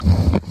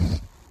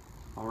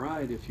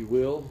right, if you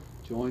will,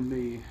 join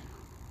me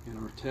in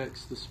our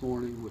text this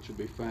morning, which will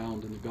be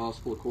found in the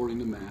Gospel according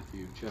to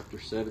Matthew, chapter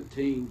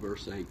 17,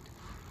 verse 8.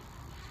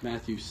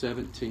 Matthew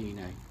 17,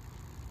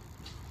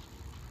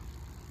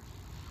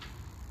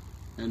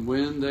 8. And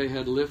when they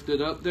had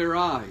lifted up their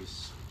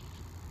eyes,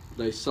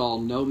 they saw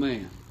no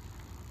man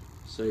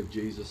save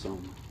Jesus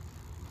only.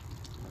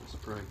 Let us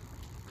pray.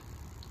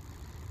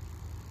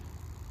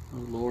 O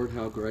Lord,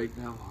 how great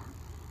Thou art.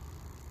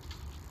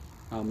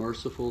 How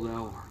merciful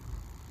Thou art.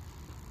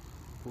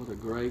 What a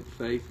great,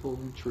 faithful,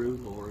 and true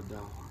Lord Thou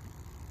art.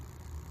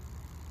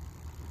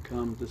 I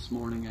come this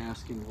morning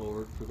asking,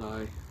 Lord, for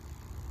Thy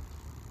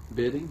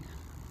bidding,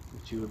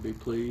 that You would be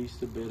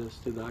pleased to bid us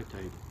to Thy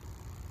table.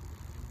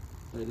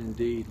 That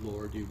indeed,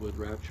 Lord, You would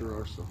rapture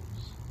our souls.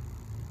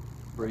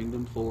 Bring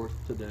them forth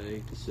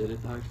today to sit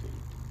at Thy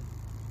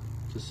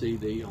feet, to see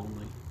Thee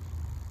only.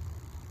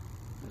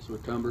 As we're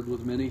cumbered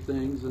with many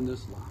things in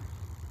this life,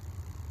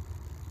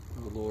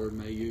 oh Lord,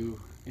 may You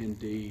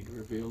indeed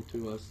reveal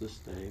to us this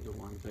day the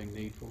one thing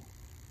needful,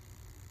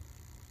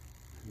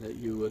 and that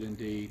You would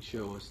indeed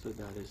show us that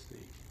that is Thee.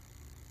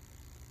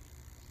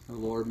 Oh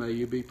Lord, may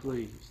You be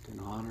pleased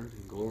and honored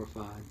and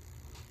glorified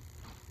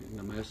in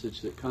the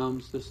message that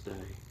comes this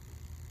day,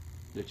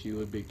 that You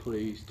would be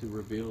pleased to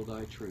reveal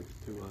Thy truth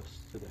to us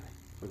today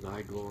for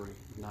Thy glory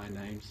and Thy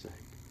name's sake.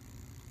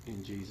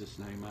 In Jesus'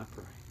 name I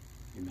pray.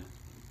 Amen.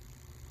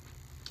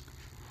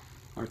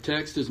 Our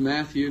text is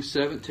Matthew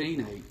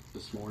 17:8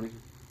 this morning.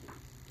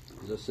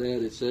 As I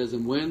said, it says,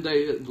 And when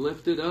they had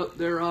lifted up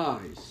their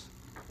eyes,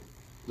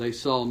 they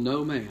saw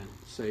no man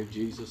save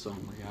Jesus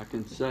only. I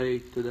can say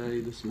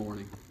today, this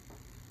morning,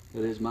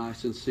 that is my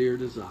sincere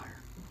desire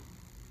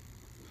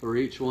for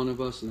each one of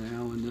us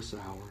now in this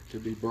hour to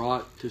be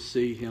brought to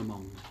see Him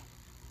only,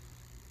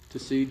 to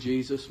see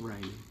Jesus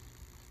reigning,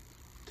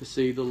 to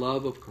see the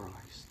love of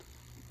Christ,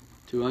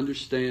 to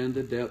understand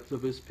the depth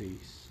of His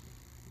peace,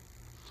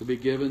 to be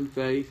given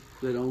faith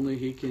that only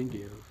He can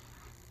give,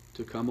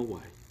 to come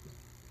away,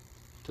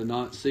 to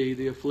not see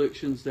the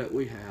afflictions that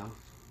we have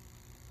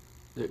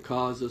that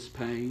cause us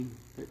pain,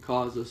 that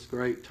cause us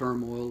great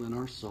turmoil in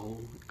our soul,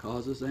 that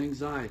cause us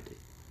anxiety,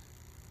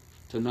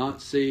 to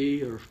not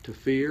see or to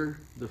fear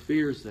the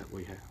fears that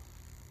we have,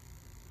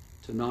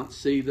 to not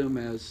see them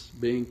as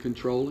being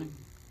controlling,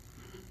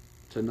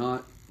 to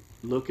not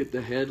look at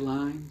the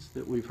headlines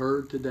that we've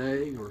heard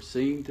today or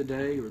seen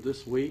today or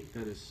this week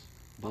that has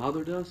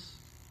bothered us,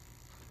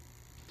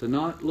 to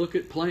not look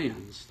at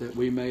plans that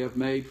we may have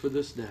made for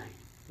this day,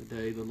 the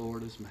day the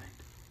Lord has made,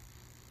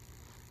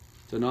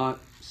 to not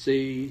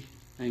see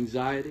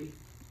anxiety,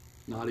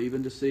 not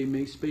even to see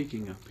me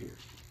speaking up here,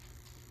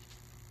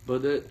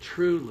 but that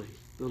truly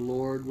the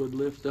Lord would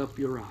lift up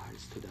your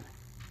eyes today,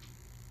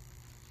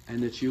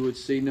 and that you would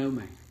see no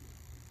man,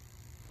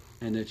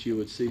 and that you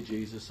would see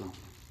Jesus only.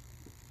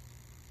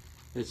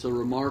 It's a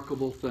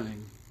remarkable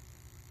thing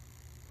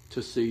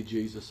to see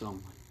Jesus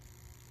only.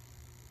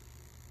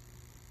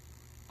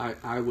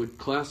 I would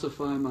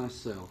classify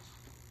myself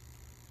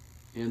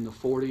in the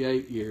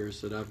 48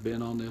 years that I've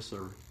been on this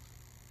earth,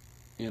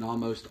 in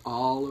almost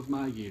all of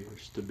my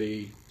years, to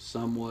be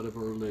somewhat of a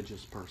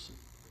religious person.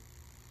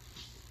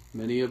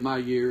 Many of my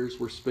years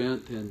were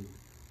spent in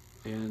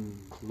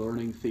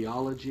learning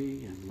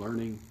theology and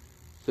learning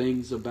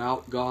things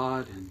about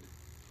God,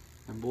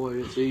 and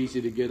boy, it's easy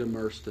to get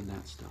immersed in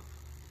that stuff.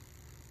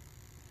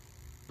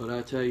 But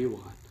I tell you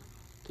what,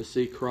 to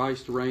see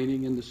Christ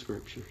reigning in the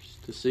Scriptures,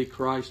 to see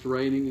Christ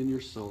reigning in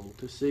your soul,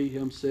 to see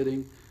Him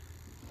sitting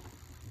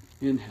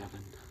in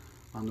heaven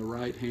on the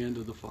right hand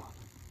of the Father.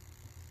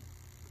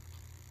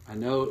 I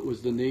know it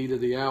was the need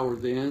of the hour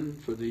then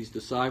for these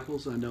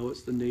disciples. I know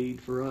it's the need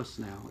for us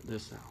now at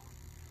this hour.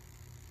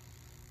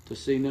 To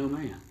see no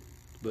man,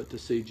 but to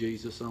see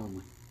Jesus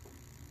only.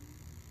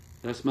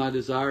 That's my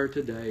desire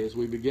today. As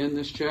we begin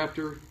this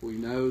chapter, we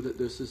know that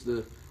this is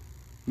the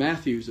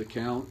Matthew's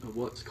account of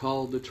what's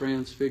called the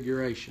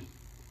Transfiguration.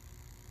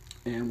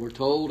 And we're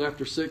told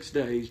after 6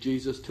 days,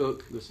 Jesus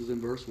took, this is in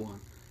verse 1,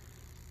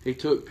 He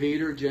took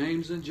Peter,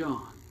 James, and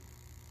John.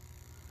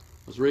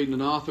 I was reading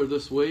an author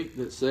this week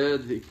that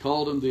said he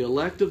called them the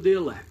elect of the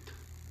elect,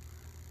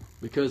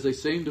 because they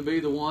seemed to be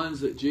the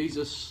ones that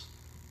Jesus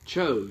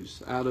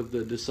chose out of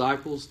the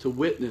disciples to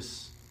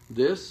witness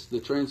this, the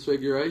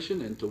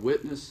Transfiguration, and to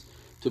witness,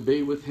 to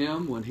be with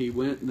Him when He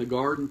went in the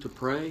garden to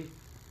pray.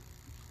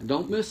 And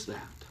don't miss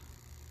that.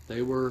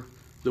 They were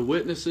the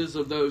witnesses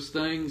of those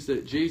things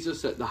that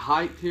Jesus, at the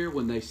height here,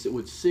 when they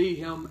would see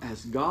Him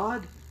as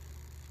God,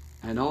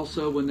 and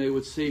also when they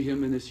would see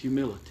Him in His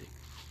humility.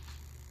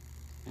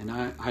 And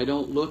I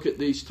don't look at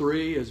these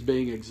three as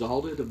being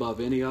exalted above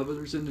any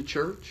others in the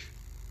church.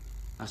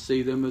 I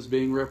see them as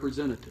being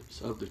representatives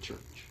of the church.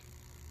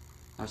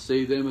 I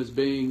see them as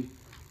being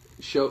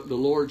the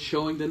Lord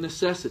showing the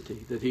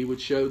necessity that He would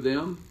show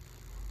them,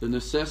 the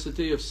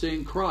necessity of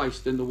seeing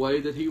Christ in the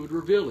way that He would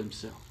reveal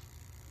Himself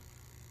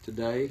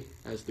today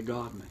as the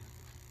God-man.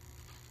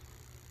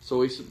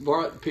 So He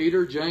brought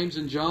Peter, James,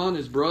 and John,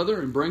 His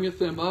brother, and bringeth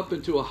them up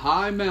into a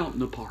high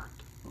mountain apart,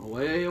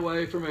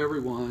 away from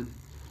everyone.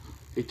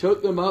 He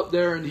took them up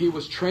there and he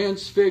was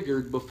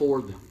transfigured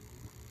before them.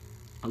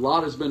 A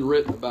lot has been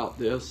written about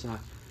this.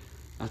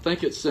 I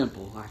think it's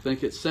simple. I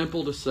think it's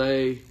simple to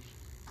say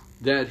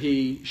that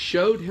he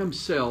showed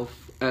himself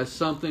as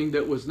something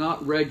that was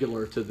not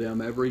regular to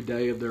them every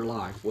day of their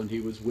life when he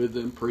was with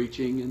them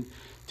preaching and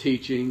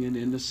teaching and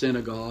in the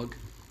synagogue.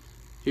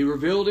 He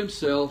revealed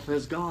himself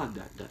as God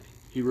that day.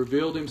 He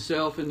revealed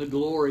himself in the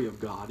glory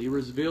of God. He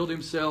revealed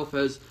himself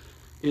as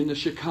in the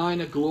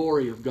Shekinah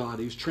glory of God.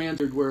 He was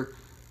transfigured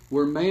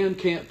where man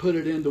can't put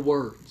it into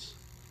words.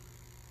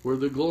 Where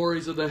the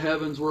glories of the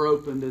heavens were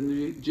opened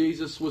and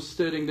Jesus was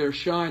sitting there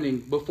shining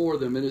before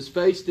them. And his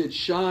face did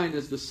shine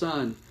as the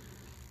sun.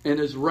 And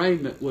his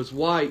raiment was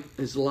white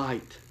as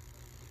light.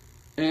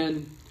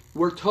 And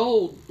we're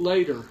told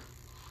later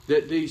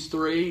that these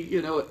three,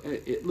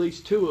 at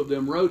least two of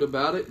them wrote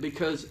about it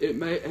because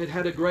it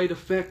had a great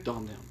effect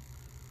on them.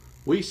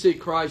 We see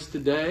Christ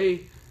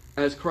today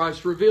as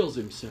Christ reveals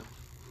himself.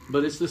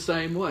 But it's the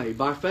same way,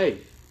 by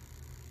faith.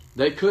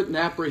 They couldn't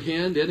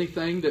apprehend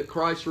anything that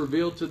Christ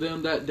revealed to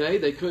them that day.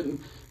 They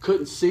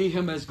couldn't see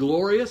him as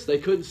glorious. They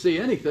couldn't see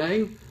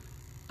anything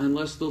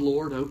unless the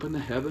Lord opened the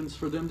heavens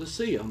for them to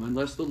see him.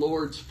 Unless the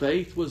Lord's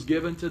faith was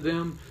given to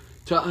them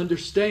to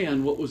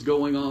understand what was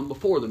going on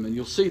before them. And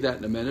you'll see that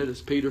in a minute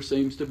as Peter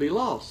seems to be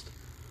lost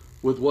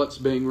with what's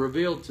being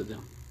revealed to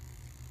them.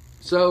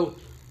 So,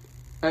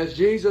 as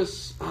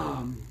Jesus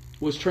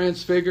was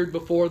transfigured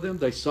before them,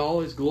 they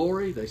saw his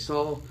glory. They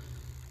saw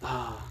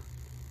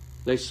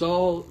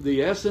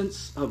the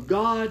essence of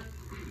God,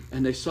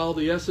 and they saw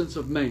the essence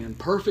of man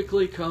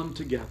perfectly come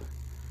together.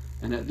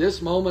 And at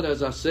this moment,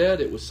 as I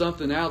said, it was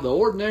something out of the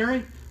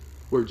ordinary,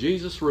 where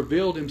Jesus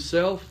revealed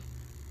himself,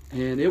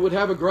 and it would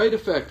have a great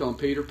effect on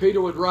Peter.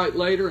 Peter would write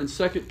later in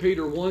 2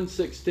 Peter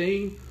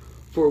 1:16,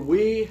 "For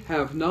we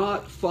have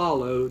not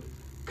followed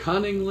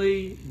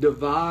cunningly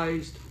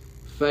devised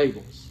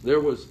fables." There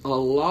was a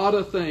lot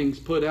of things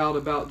put out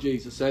about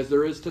Jesus, as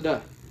there is today.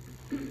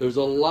 There's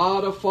a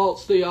lot of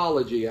false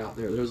theology out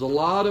there. There's a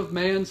lot of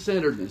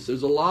man-centeredness.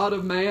 There's a lot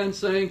of man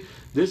saying,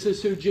 this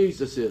is who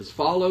Jesus is.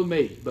 Follow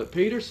me. But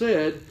Peter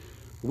said,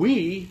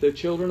 we, the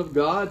children of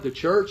God, the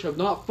church, have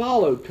not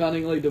followed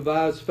cunningly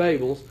devised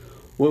fables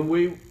when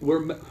we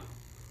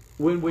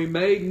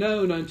made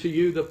known unto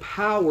you the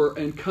power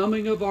and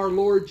coming of our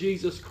Lord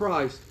Jesus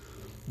Christ,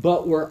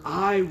 but were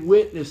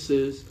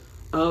eyewitnesses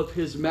of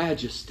his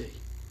majesty.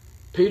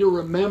 Peter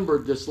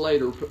remembered this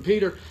later.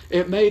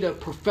 It made a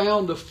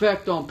profound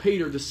effect on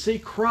Peter to see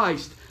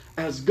Christ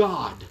as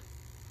God.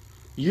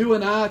 You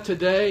and I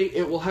today,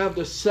 it will have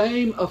the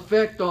same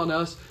effect on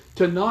us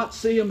to not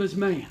see him as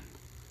man,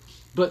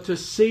 but to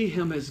see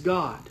him as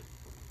God.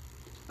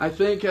 I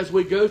think as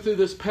we go through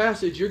this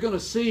passage, you're going to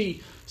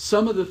see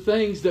some of the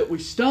things that we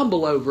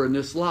stumble over in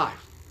this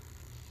life,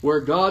 where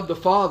God the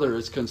Father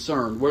is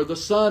concerned, where the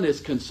Son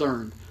is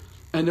concerned.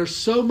 And there's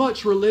so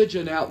much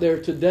religion out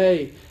there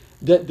today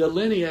that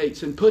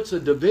delineates and puts a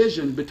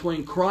division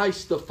between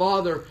Christ the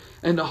Father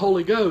and the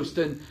Holy Ghost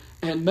and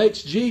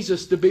makes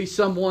Jesus to be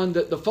someone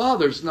that the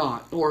Father's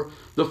not. Or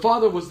the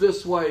Father was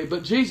this way,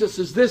 but Jesus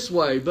is this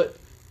way. But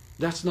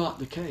that's not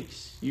the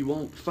case. You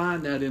won't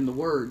find that in the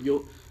Word.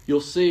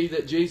 You'll see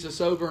that Jesus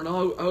over and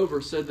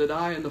over said that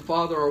I and the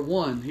Father are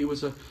one. He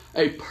was a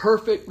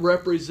perfect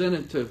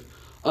representative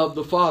of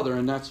the Father.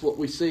 And that's what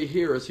we see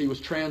here as he was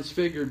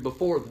transfigured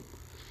before them.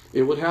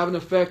 It would have an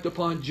effect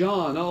upon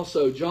John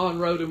also. John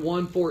wrote in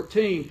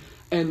 1:14,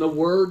 "And the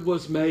Word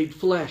was made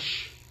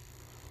flesh,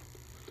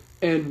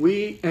 and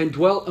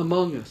dwelt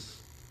among us,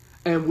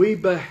 and we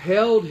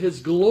beheld his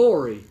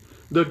glory,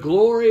 the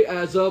glory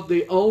as of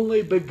the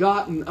only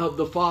begotten of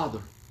the Father,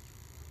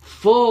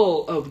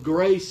 full of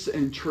grace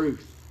and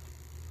truth."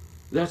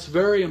 That's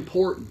very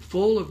important.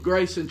 Full of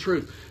grace and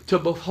truth. To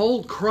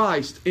behold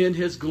Christ in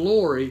his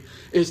glory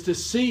is to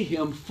see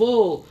him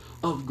full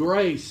of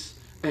grace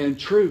and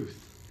truth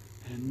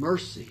and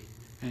mercy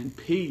and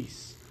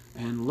peace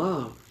and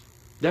love.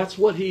 That's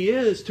what he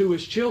is to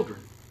his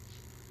children.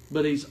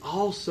 But he's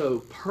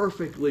also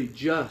perfectly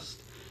just.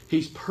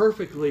 He's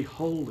perfectly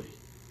holy.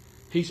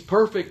 He's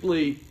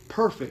perfectly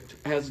perfect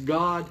as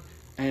God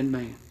and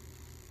man.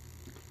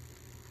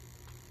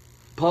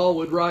 Paul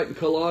would write in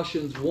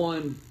Colossians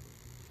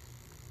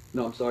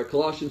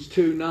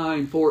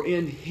 2:9, "For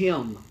in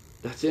him,"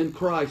 that's in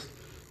Christ,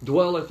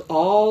 "dwelleth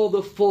all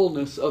the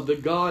fullness of the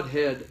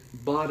Godhead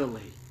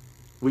bodily."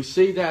 We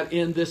see that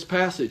in this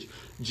passage.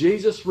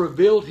 Jesus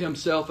revealed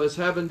himself as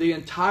having the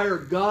entire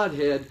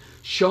Godhead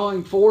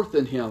showing forth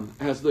in him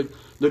as the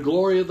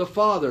glory of the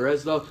Father,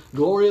 as the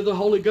glory of the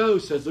Holy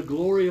Ghost, as the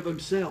glory of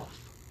himself.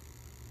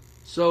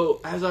 So,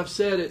 as I've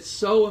said, it's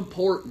so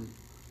important.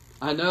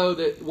 I know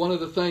that one of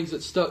the things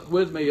that stuck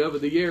with me over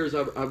the years,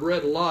 I've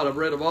read a lot. I've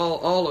read of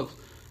all of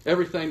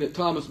everything that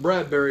Thomas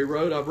Bradbury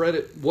wrote. I've read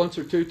it once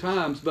or two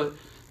times, but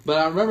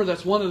I remember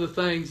that's one of the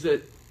things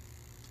that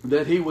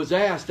he was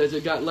asked as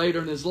it got later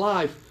in his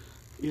life.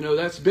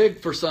 That's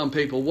big for some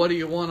people. What do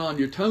you want on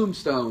your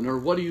tombstone? Or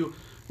what do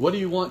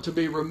you want to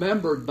be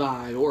remembered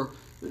by? Or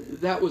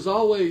that was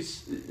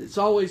always, it's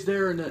always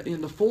there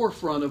in the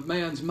forefront of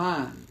man's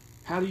mind.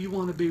 How do you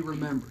want to be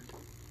remembered?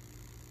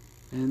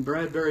 And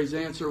Bradbury's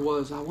answer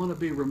was, I want to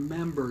be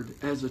remembered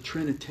as a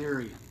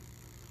Trinitarian.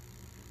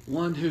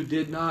 One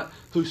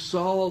who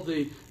saw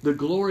the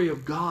glory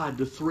of God,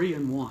 the three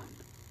in one.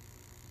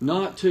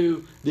 Not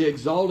to the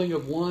exalting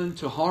of one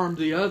to harm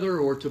the other,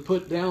 or to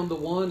put down the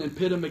one and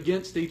pit them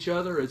against each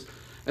other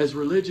as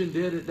religion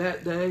did at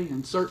that day,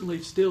 and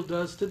certainly still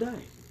does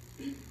today.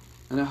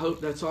 And I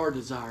hope that's our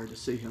desire, to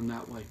see Him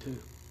that way too.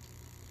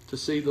 To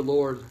see the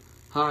Lord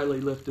highly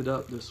lifted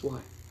up this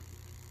way.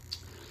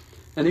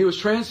 And He was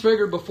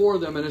transfigured before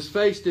them, and His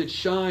face did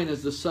shine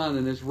as the sun,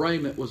 and His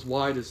raiment was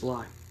white as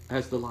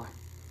the light.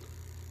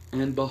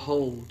 And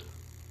behold,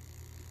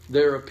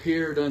 there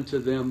appeared unto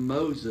them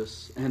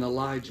Moses and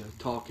Elijah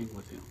talking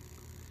with Him.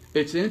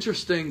 It's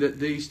interesting that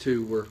these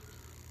two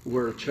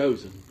were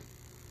chosen.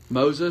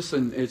 Moses,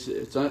 and it's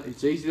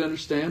easy to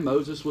understand,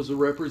 Moses was a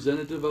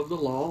representative of the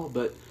law,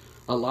 but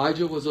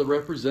Elijah was a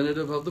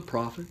representative of the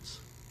prophets.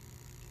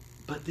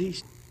 But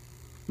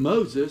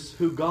Moses,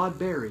 who God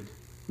buried.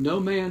 No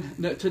man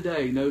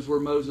today knows where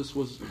Moses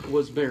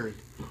was buried.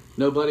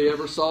 Nobody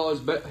ever saw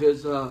his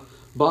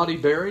body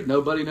buried.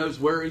 Nobody knows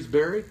where he's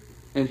buried.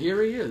 And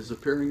here he is,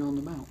 appearing on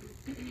the mountain.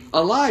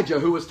 Elijah,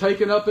 who was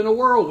taken up in a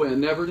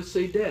whirlwind, never to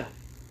see death.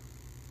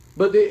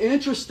 But the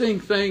interesting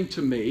thing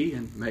to me,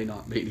 and may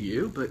not be to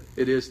you, but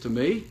it is to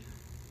me,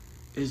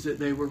 is that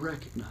they were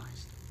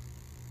recognized.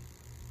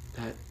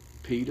 That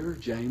Peter,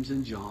 James,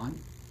 and John,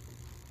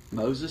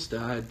 Moses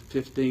died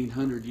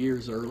 1,500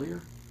 years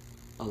earlier.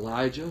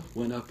 Elijah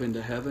went up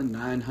into heaven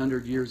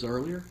 900 years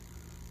earlier.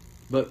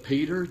 But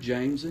Peter,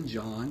 James, and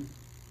John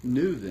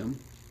knew them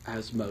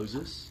as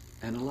Moses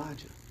and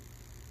Elijah.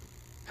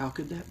 How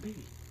could that be?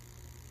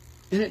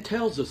 And it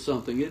tells us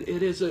something.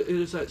 It is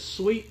that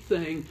sweet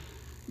thing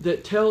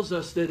that tells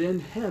us that in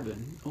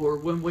heaven, or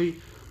when we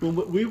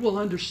will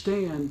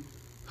understand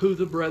who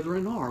the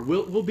brethren are.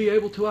 We'll be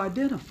able to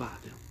identify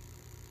them.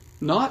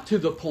 Not to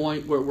the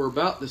point where we're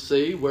about to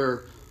see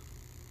where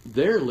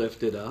they're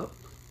lifted up,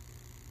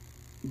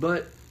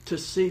 but to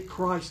see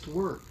Christ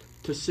work,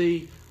 to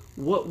see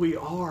what we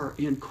are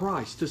in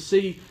Christ, to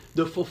see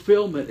the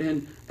fulfillment,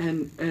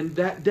 and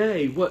that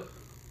day, what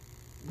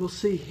we'll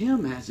see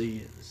Him as He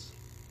is,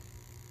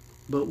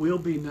 but we'll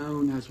be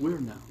known as we're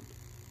known.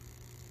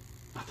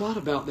 I thought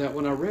about that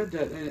when I read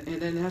that,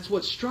 and that's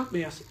what struck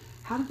me. I said,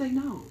 how did they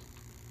know?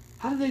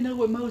 How did they know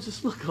what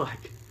Moses looked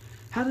like?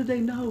 How did they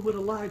know what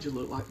Elijah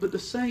looked like? But the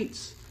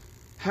saints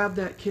have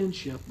that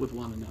kinship with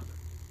one another.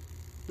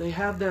 They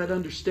have that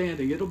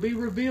understanding. It'll be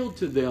revealed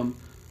to them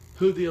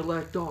who the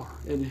elect are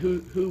and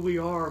who we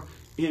are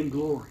in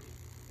glory.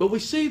 But we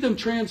see them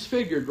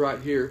transfigured right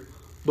here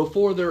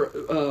before they're,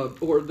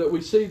 or that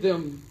we see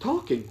them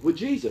talking with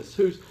Jesus,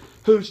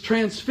 who's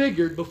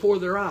transfigured before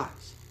their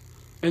eyes,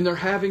 and they're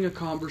having a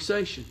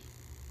conversation.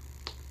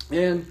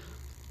 And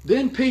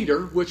then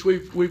Peter, which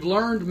we've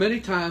learned many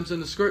times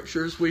in the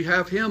Scriptures, we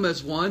have him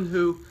as one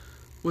who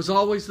was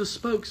always the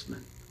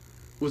spokesman.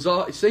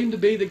 Seemed to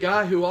be the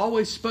guy who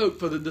always spoke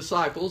for the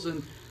disciples,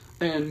 and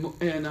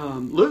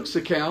Luke's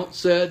account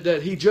said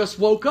that he just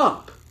woke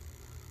up.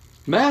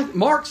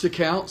 Mark's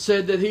account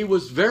said that he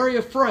was very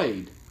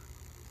afraid.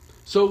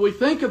 So we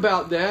think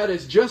about that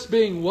as just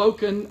being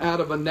woken out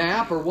of a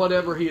nap or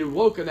whatever he had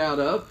woken out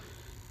of.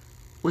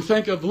 We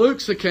think of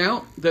Luke's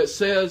account that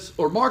says,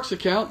 or Mark's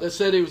account that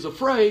said he was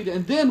afraid,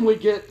 and then we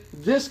get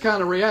this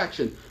kind of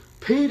reaction.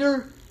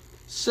 Peter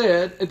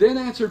said, and then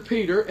answered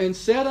Peter and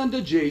said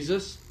unto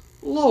Jesus,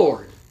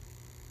 Lord,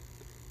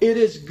 it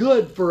is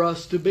good for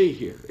us to be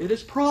here. It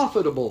is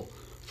profitable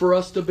for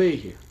us to be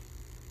here.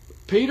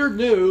 Peter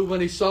knew when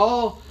he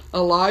saw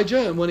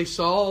Elijah and when he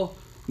saw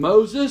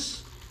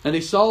Moses and he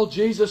saw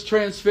Jesus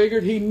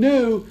transfigured, he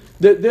knew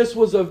that this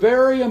was a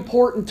very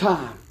important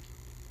time.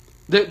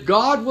 That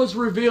God was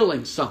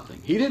revealing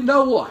something. He didn't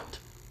know what.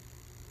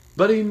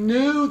 But he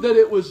knew that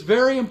it was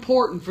very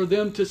important for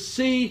them to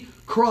see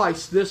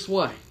Christ this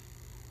way.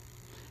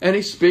 And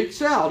he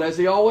speaks out, as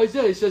he always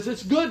did. He says,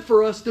 it's good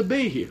for us to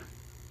be here,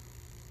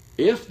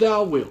 if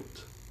thou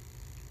wilt.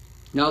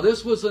 Now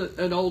this was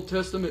an Old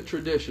Testament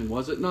tradition,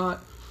 was it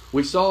not?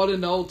 We saw it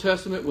in the Old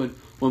Testament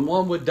when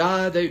one would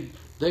die,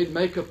 they'd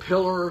make a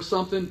pillar or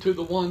something to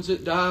the ones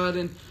that died,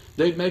 and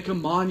they'd make a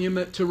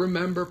monument to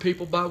remember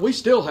people by. We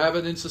still have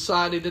it in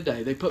society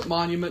today. They put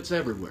monuments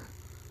everywhere.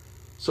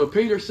 So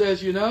Peter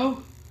says,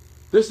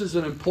 this is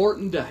an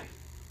important day.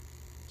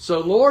 So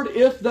Lord,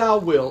 if thou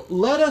wilt,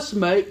 let us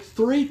make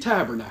 3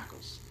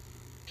 tabernacles.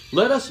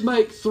 Let us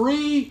make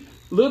 3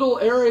 little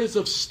areas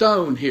of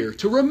stone here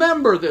to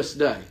remember this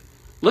day.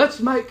 Let's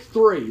make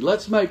 3.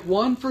 Let's make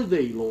one for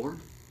thee, Lord.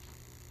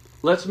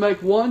 Let's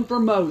make one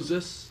for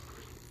Moses.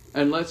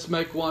 And let's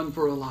make one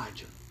for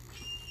Elijah.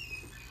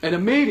 And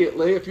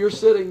immediately, if you're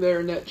sitting there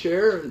in that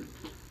chair,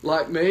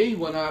 like me,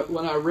 when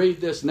I read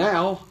this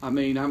now,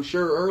 I'm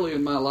sure early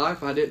in my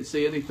life I didn't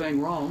see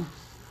anything wrong.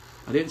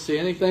 I didn't see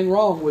anything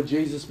wrong with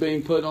Jesus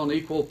being put on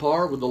equal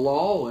par with the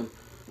law and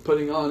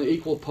putting on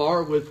equal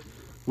par with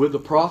with the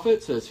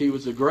prophets, as he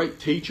was a great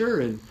teacher,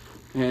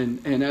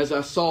 and as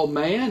I saw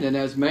man, and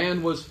as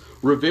man was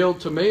revealed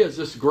to me as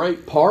this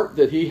great part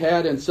that he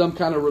had in some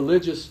kind of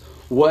religious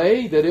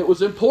way, that it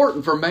was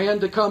important for man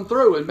to come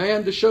through and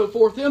man to show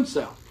forth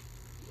himself.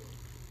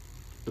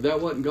 But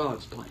that wasn't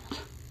God's plan.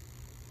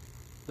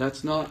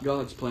 That's not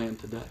God's plan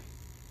today.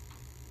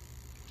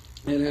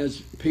 And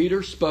as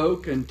Peter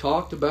spoke and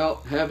talked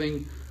about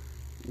having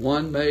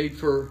one made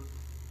for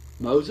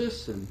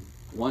Moses and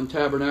one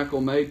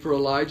tabernacle made for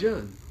Elijah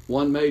and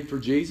one made for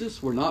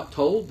Jesus, we're not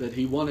told that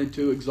he wanted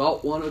to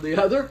exalt one or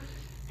the other.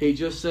 He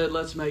just said,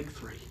 let's make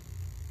 3.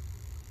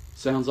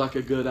 Sounds like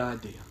a good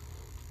idea.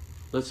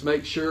 Let's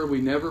make sure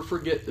we never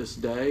forget this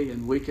day,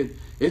 and we can.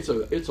 It's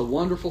a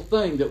wonderful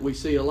thing that we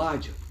see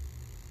Elijah.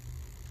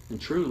 And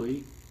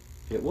truly,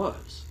 it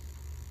was.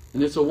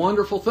 And it's a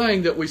wonderful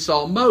thing that we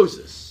saw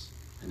Moses.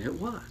 And it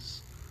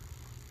was.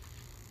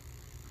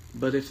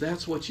 But if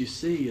that's what you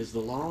see is the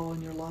law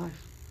in your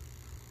life,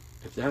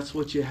 if that's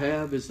what you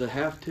have is the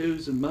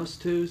have-tos and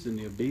must-tos and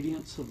the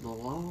obedience of the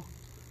law,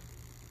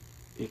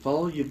 if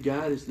all you've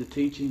got is the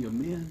teaching of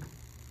men,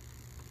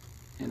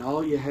 and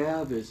all you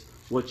have is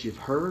what you've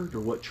heard or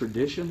what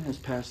tradition has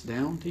passed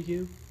down to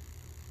you,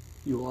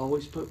 you'll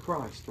always put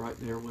Christ right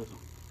there with them.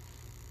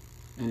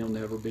 And he'll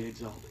never be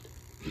exalted.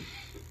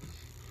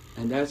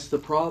 And that's the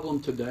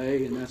problem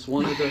today, and that's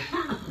one of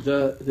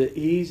the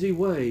easy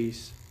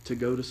ways to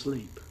go to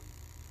sleep.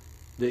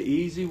 The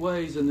easy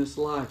ways in this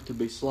life to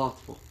be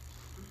slothful.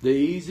 The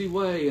easy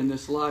way in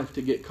this life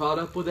to get caught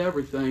up with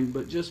everything,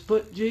 but just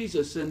put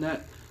Jesus in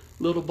that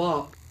little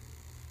box.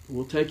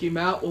 We'll take him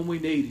out when we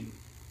need him.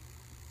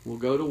 We'll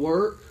go to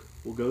work.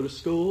 We'll go to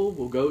school.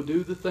 We'll go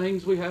do the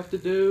things we have to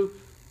do.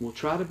 We'll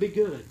try to be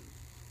good.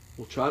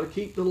 We'll try to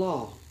keep the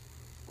law.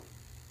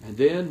 And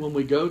then when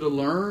we go to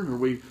learn, or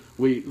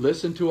we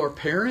listen to our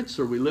parents,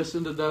 or we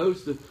listen to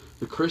those,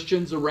 the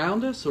Christians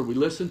around us, or we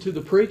listen to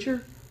the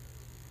preacher,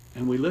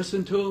 and we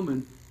listen to them,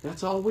 and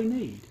that's all we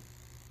need.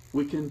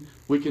 We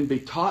can be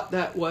taught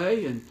that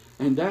way,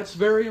 and that's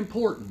very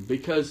important,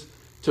 because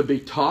to be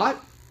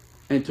taught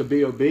and to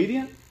be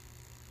obedient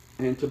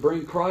and to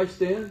bring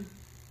Christ in,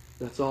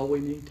 that's all we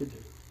need to do.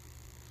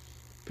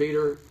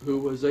 Peter, who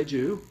was a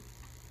Jew,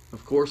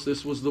 of course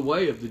this was the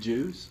way of the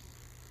Jews,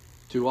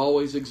 to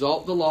always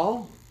exalt the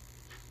law,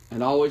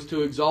 and always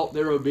to exalt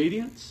their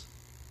obedience,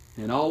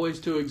 and always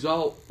to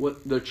exalt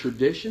what the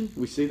tradition.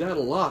 We see that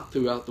a lot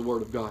throughout the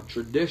Word of God.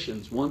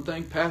 Traditions, one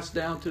thing passed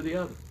down to the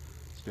other.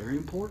 It's very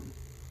important.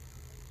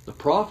 The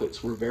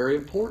prophets were very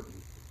important.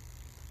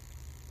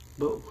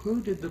 But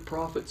who did the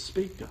prophets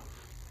speak of?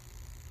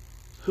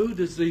 Who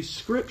does these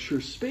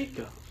scriptures speak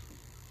of?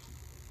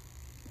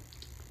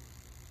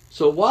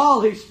 So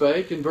while he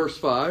spake, in verse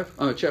 5,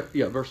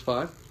 verse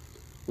 5,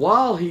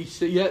 while he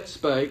yet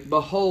spake,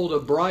 behold, a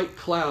bright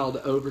cloud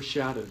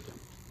overshadowed them.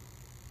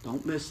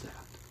 Don't miss that.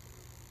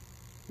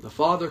 The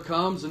Father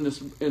comes in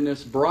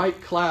this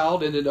bright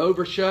cloud, and it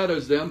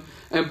overshadows them.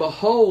 And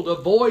behold, a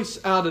voice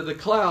out of the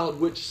cloud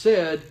which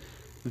said,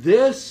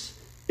 This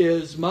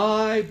is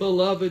my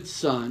beloved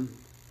Son,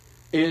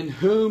 in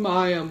whom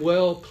I am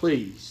well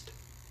pleased.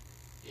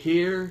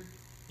 Hear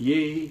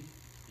ye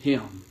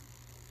him.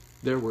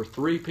 There were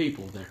 3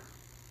 people there.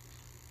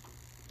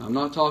 I'm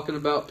not talking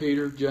about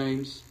Peter,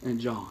 James, and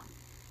John.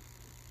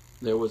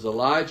 There was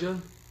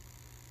Elijah,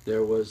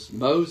 there was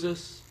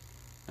Moses,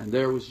 and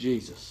there was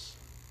Jesus.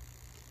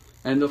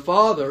 And the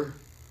Father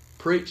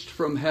preached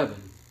from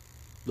heaven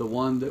the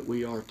one that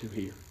we are to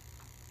hear.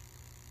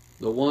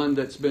 The one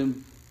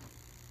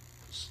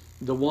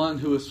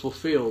who has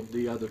fulfilled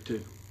the other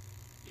 2.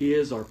 He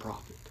is our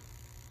prophet.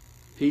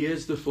 He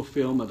is the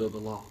fulfillment of the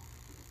law.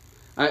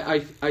 I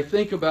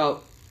think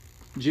about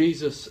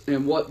Jesus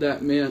and what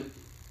that meant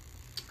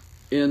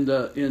in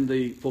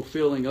the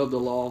fulfilling of the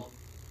law,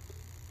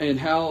 and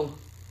how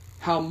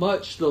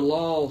much the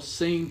law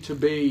seemed to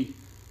be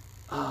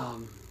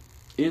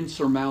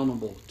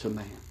insurmountable to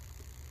man.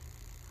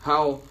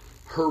 How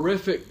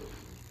horrific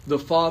the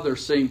Father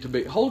seemed to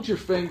be. Hold your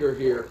finger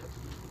here.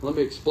 Let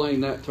me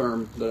explain that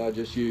term that I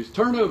just used.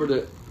 Turn over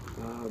to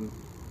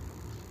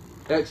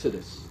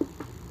Exodus.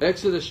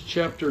 Exodus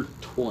chapter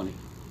 20.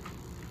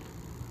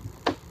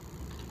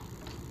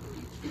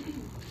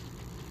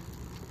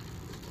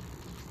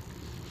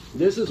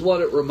 This is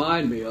what it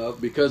reminded me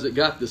of, because it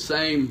got the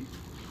same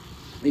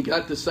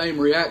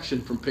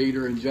reaction from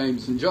Peter and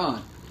James and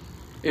John.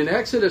 In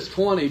Exodus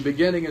 20,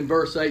 beginning in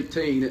verse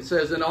 18, it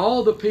says, And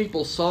all the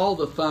people saw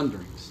the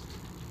thunderings,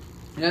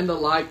 and the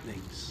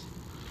lightnings,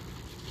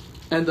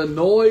 and the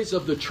noise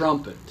of the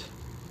trumpet,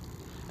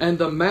 and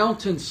the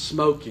mountain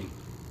smoking.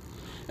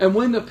 And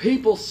when the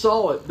people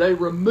saw it, they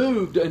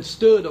removed and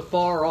stood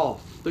afar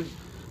off.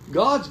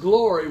 God's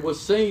glory was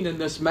seen in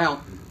this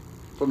mountain,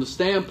 from the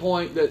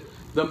standpoint that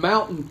the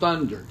mountain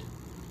thundered.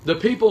 The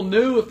people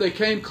knew if they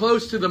came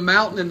close to the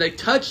mountain and they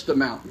touched the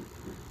mountain,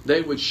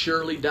 they would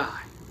surely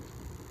die.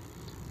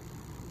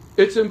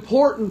 It's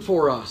important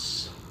for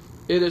us.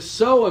 It is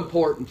so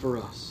important for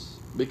us.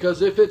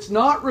 Because if it's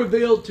not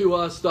revealed to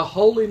us the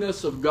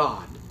holiness of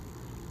God,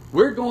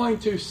 we're going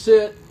to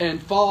sit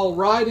and fall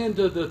right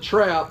into the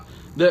trap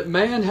that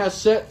man has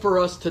set for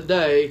us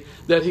today,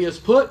 that he has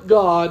put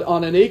God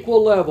on an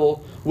equal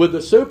level with the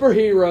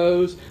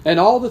superheroes and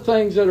all the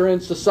things that are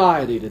in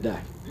society today.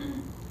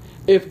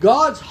 If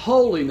God's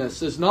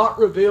holiness is not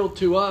revealed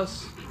to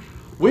us,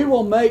 we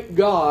will make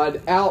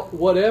God out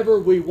whatever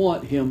we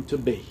want Him to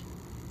be.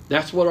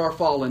 That's what our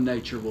fallen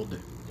nature will do.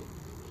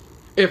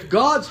 If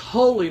God's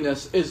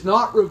holiness is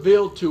not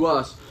revealed to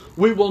us,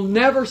 we will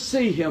never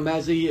see Him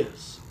as He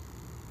is.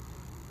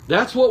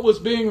 That's what was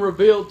being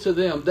revealed to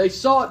them. They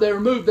saw it, they were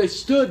moved, they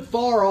stood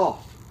far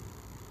off.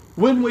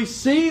 When we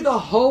see the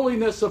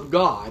holiness of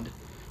God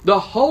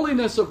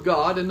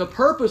and the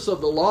purpose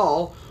of the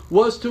law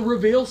was to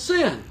reveal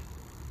sin.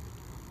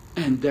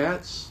 And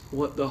that's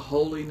what the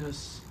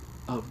holiness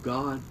of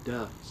God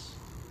does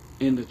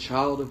in the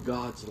child of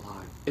God's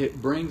life.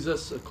 It brings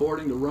us,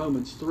 according to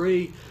Romans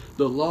 3,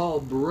 the law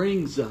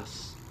brings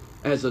us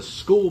as a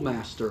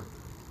schoolmaster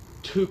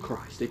to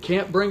Christ. It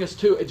can't bring us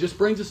to, it just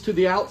brings us to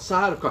the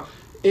outside of Christ.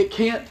 It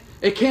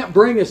can't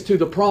bring us to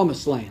the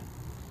promised land.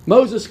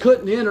 Moses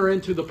couldn't enter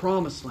into the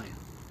promised land.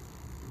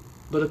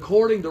 But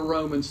according to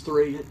Romans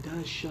 3, it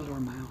does shut our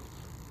mouth.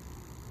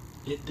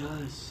 It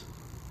does.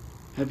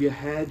 Have you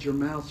had your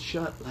mouth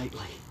shut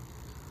lately?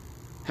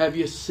 Have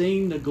you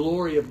seen the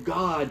glory of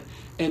God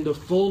and the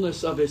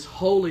fullness of His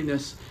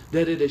holiness,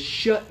 that it has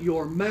shut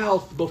your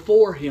mouth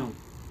before Him?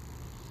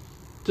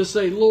 To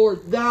say,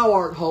 Lord, Thou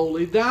art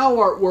holy, Thou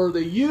art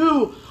worthy.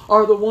 You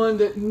are the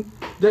one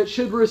that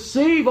should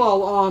receive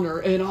all honor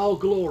and all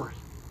glory.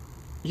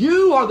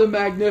 You are the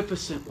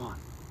magnificent one.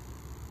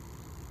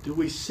 Do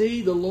we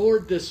see the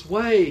Lord this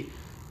way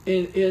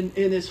in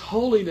His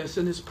holiness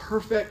and His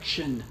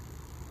perfection?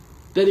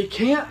 That He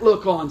can't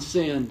look on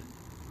sin.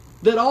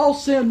 That all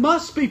sin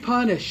must be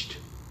punished.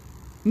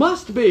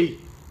 Must be.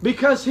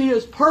 Because He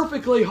is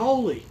perfectly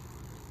holy.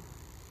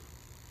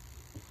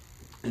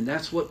 And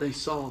that's what they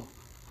saw.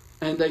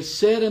 And they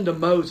said unto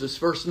Moses,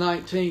 verse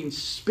 19,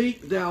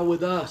 Speak thou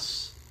with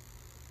us.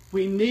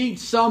 We need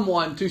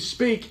someone to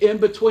speak in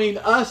between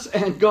us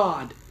and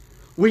God.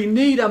 We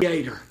need a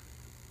mediator.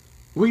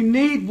 We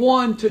need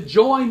one to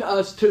join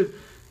us to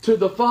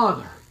the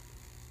Father.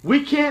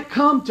 We can't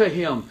come to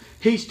Him.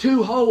 He's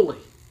too holy.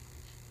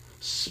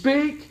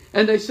 Speak.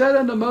 And they said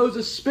unto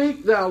Moses,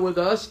 Speak thou with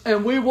us,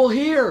 and we will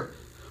hear.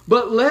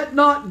 But let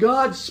not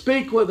God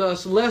speak with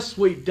us, lest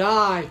we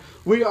die.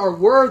 We are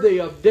worthy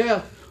of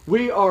death.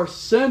 We are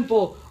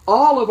sinful.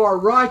 All of our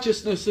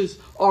righteousnesses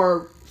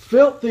are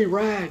filthy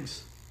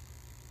rags.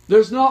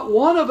 There's not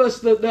one of us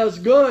that does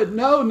good.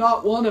 No,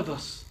 not one of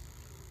us.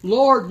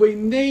 Lord, we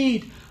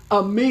need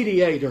a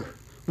mediator.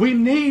 We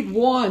need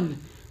one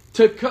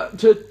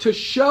to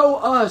show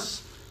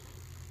us,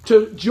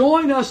 to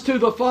join us to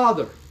the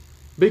Father,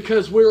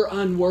 because we're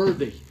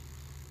unworthy.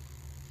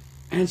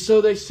 And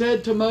so they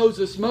said to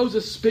Moses,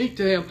 Moses, speak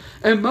to him.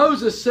 And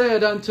Moses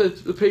said unto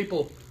the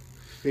people,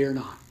 Fear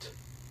not.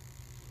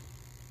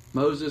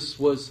 Moses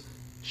was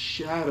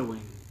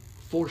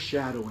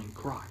foreshadowing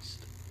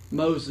Christ.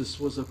 Moses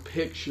was a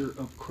picture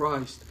of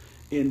Christ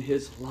in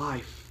his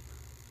life.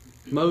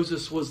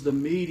 Moses was the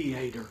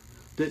mediator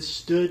that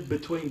stood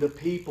between the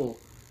people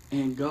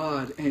and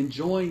God and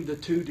joined the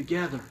two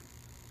together.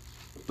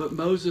 But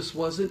Moses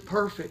wasn't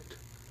perfect.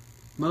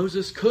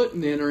 Moses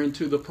couldn't enter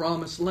into the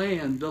promised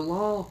land. The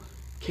law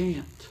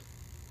can't.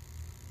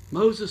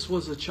 Moses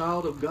was a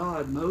child of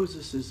God.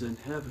 Moses is in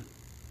heaven.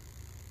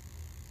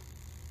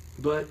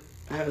 But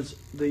as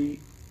the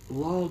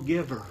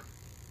lawgiver,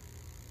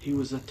 he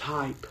was a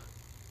type.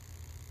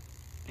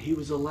 He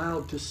was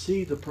allowed to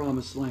see the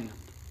promised land.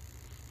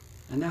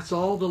 And that's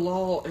all the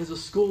law as a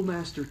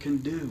schoolmaster can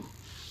do.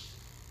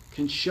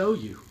 Can show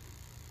you.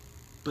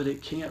 But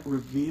it can't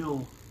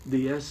reveal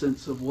the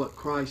essence of what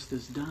Christ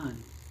has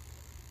done.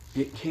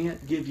 It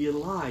can't give you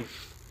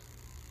life.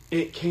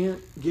 It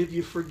can't give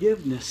you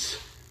forgiveness.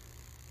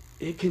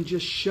 It can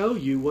just show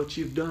you what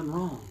you've done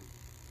wrong.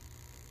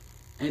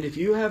 And if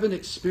you haven't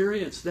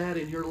experienced that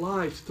in your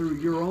life through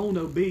your own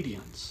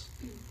obedience,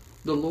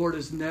 the Lord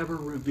has never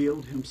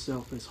revealed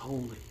Himself as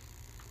holy.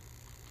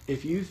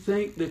 If you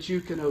think that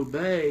you can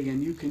obey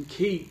and you can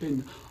keep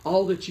and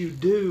all that you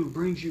do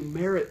brings you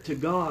merit to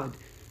God,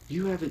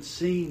 you haven't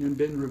seen and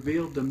been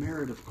revealed the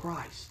merit of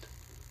Christ.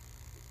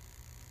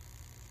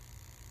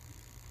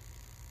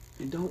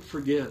 And don't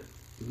forget,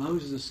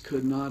 Moses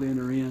could not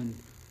enter in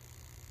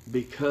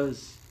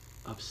because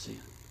of sin.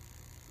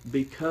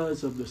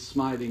 Because of the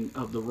smiting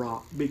of the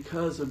rock.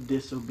 Because of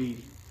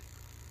disobedience.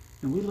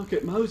 And we look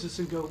at Moses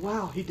and go,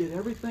 wow, he did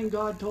everything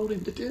God told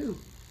him to do.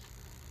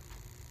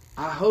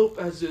 I hope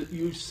as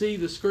you see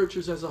the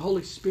Scriptures, as the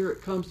Holy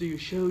Spirit comes to you,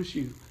 shows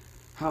you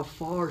how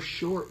far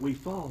short we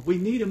fall. We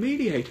need a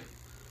mediator.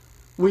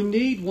 We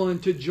need one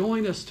to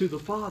join us to the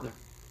Father.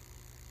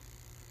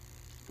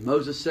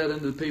 Moses said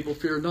unto the people,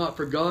 Fear not,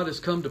 for God has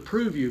come to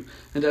prove you,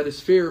 and that His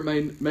fear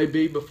may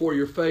be before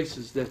your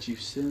faces, that you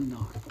sin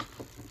not.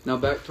 Now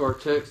back to our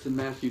text in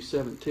Matthew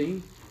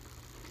 17.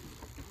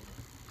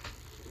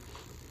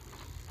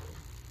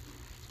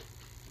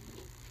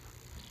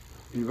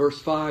 In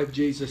verse 5,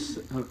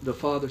 the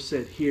Father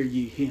said, "Hear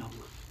ye him.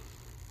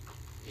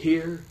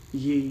 Hear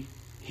ye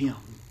him."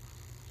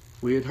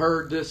 We had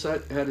heard this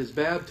at his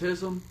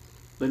baptism,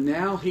 but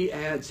now he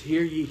adds,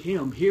 "Hear ye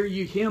him. Hear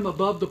ye him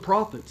above the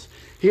prophets.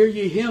 Hear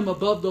ye him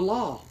above the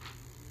law.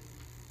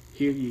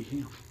 Hear ye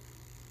him."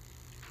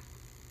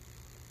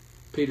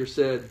 Peter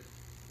said,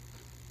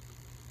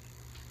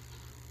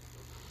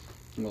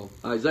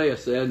 Isaiah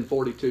said in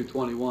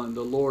 42:21,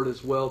 "The Lord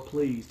is well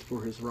pleased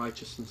for his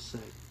righteousness'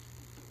 sake.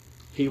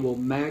 He will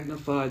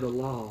magnify the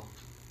law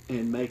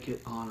and make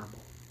it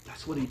honorable."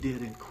 That's what he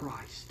did in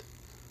Christ.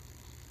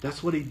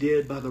 That's what he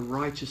did by the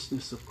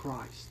righteousness of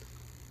Christ.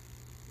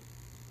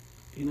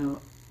 You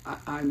know,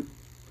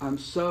 I'm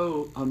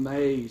so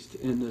amazed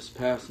in this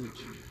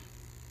passage.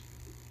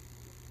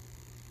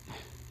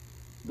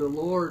 The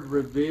Lord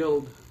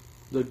revealed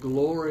the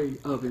glory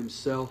of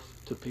himself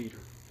to Peter.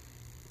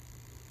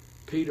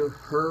 Peter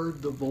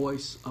heard the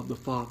voice of the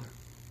Father.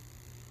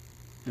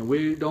 And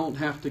we don't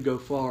have to go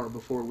far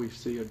before we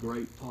see a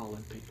great fall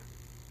in Peter.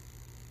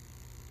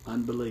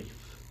 Unbelief.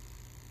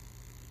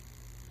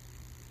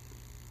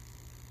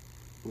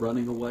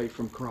 Running away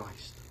from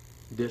Christ.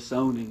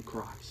 Disowning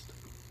Christ.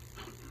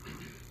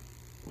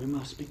 We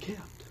must be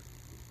kept.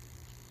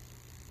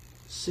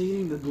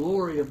 Seeing the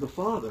glory of the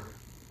Father,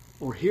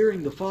 or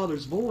hearing the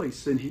Father's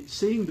voice and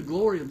seeing the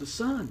glory of the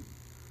Son,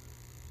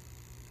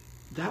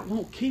 that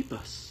won't keep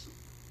us.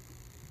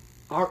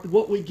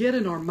 What we get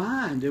in our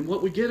mind and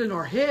what we get in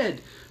our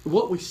head,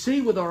 what we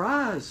see with our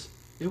eyes,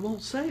 it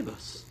won't save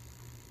us.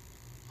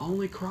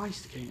 Only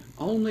Christ can.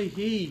 Only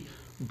He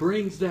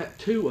brings that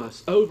to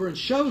us over and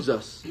shows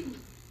us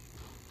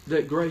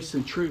that grace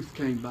and truth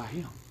came by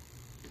Him.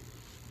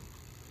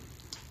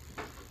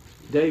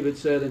 David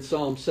said in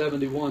Psalm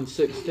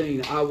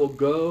 71:16, "I will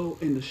go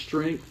in the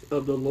strength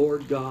of the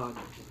Lord God.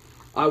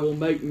 I will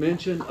make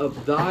mention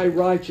of thy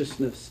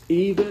righteousness,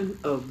 even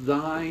of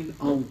thine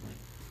only."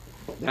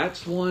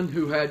 That's one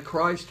who had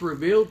Christ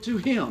revealed to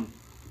him,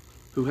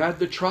 who had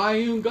the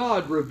triune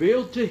God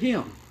revealed to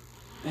him,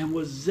 and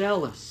was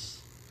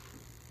zealous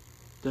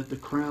that the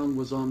crown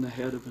was on the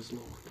head of his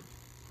Lord.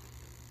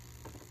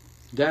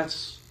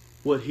 That's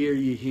what hear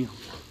ye him.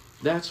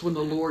 That's when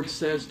the Lord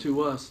says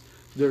to us,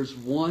 there's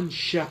one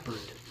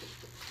shepherd,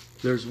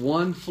 there's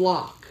one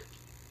flock,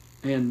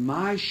 and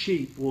my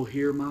sheep will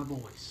hear my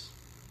voice,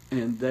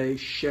 and they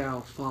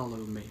shall follow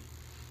me.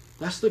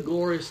 That's the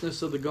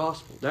gloriousness of the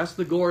gospel. That's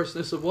the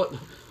gloriousness of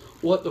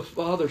what the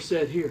Father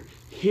said here.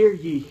 Hear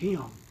ye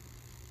him.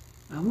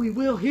 And we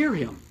will hear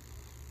him.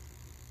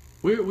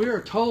 We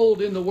are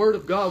told in the Word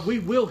of God we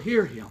will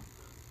hear him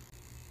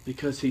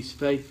because he's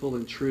faithful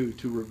and true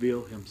to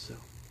reveal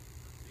himself.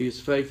 He is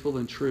faithful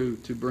and true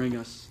to bring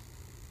us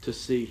to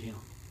see him.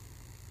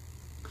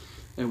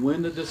 And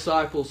when the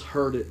disciples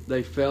heard it,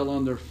 they fell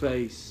on their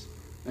face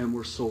and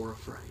were sore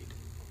afraid.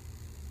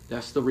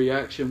 That's the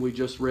reaction we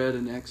just read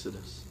in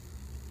Exodus.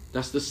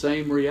 That's the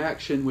same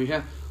reaction we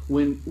have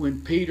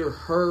when Peter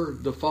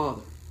heard the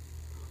Father,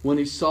 when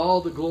he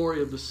saw the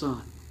glory of the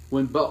Son,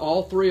 when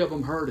all three of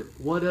them heard it.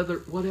 What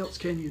else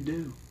can you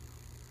do?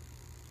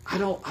 I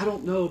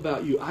don't know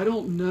about you. I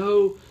don't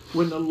know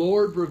when the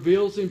Lord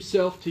reveals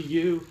himself to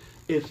you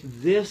if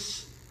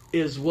this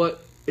is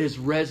what is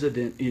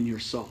resident in your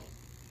soul.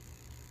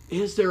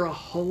 Is there a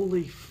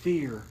holy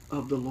fear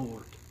of the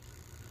Lord?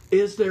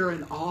 Is there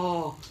an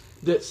awe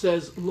that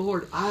says,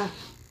 Lord, I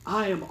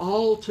am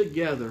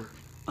altogether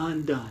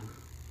undone.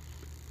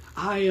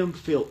 I am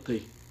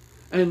filthy.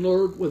 And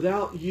Lord,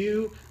 without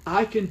you,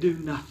 I can do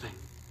nothing.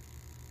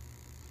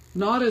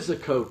 Not as a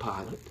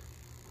co-pilot.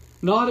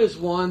 Not as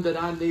one that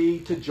I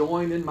need to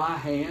join in my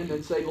hand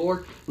and say,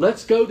 Lord,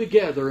 let's go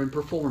together and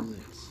perform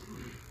this.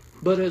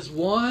 But as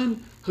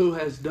one who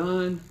has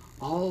done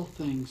all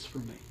things for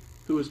me.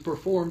 Who has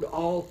performed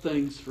all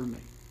things for me.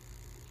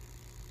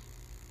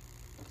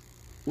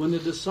 When the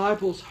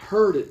disciples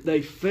heard it,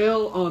 they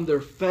fell on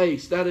their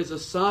face. That is a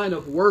sign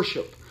of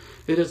worship.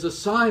 It is a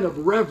sign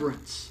of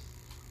reverence.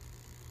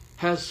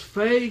 Has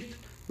faith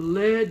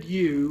led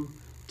you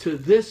to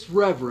this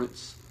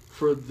reverence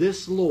for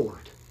this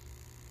Lord?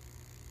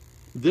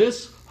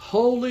 This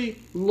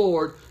holy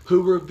Lord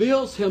who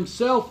reveals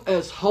himself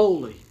as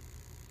holy.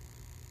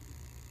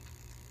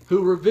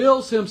 Who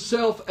reveals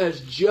himself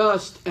as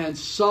just and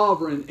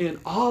sovereign in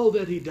all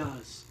that he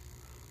does.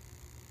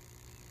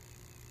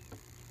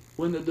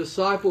 When the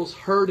disciples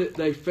heard it,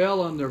 they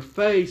fell on their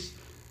face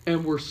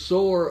and were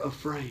sore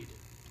afraid.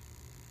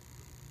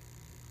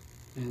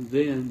 And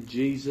then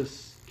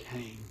Jesus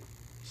came.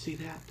 See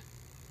that?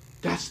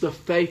 That's the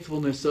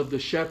faithfulness of the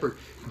shepherd.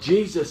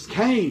 Jesus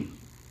came.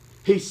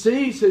 He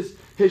sees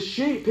his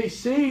sheep. He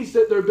sees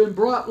that they've been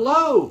brought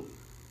low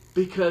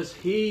because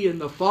He and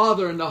the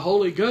Father and the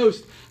Holy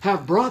Ghost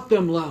have brought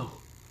them low.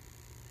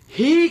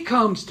 He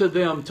comes to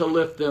them to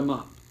lift them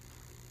up.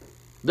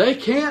 They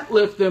can't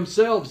lift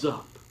themselves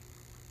up.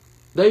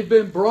 They've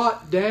been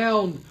brought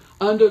down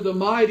under the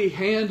mighty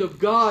hand of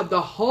God,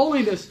 the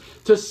holiness,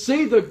 to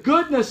see the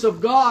goodness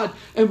of God.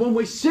 And when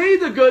we see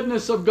the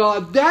goodness of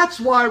God, that's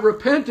why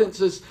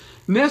repentance is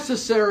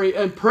necessary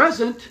and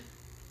present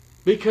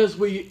because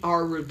we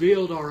are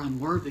revealed our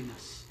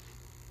unworthiness.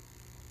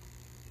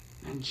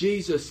 And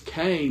Jesus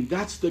came.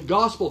 That's the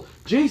gospel.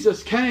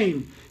 Jesus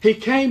came. He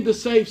came to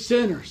save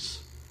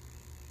sinners.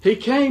 He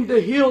came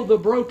to heal the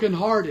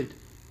brokenhearted.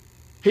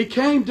 He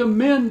came to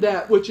mend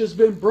that which has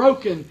been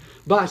broken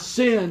by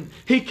sin.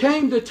 He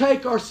came to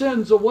take our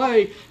sins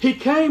away. He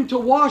came to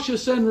wash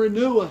us and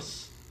renew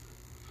us.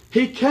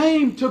 He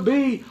came to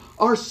be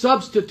our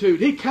substitute.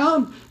 He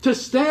came to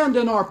stand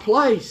in our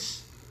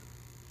place,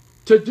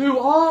 to do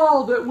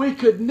all that we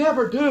could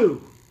never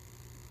do.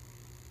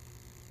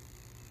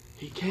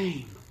 He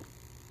came.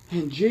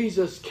 And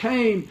Jesus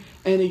came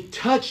and He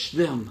touched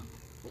them.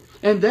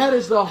 And that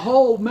is the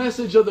whole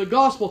message of the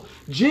gospel.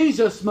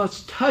 Jesus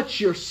must touch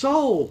your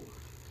soul.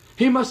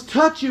 He must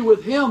touch you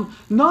with Him,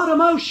 not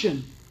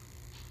emotion,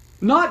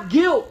 not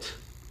guilt,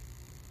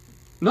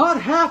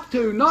 not have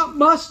to, not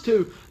must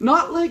to,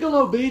 not legal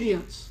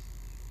obedience,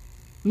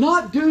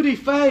 not duty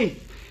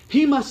faith.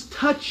 He must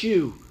touch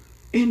you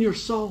in your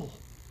soul.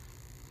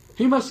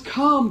 He must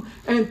come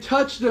and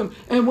touch them.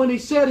 And when He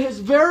said His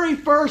very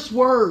first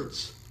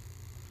words,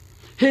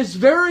 this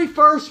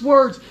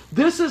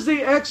is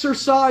the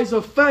exercise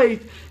of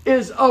faith,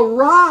 is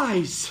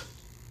arise,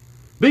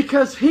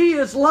 because He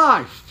is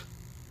life.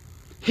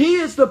 He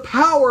is the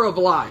power of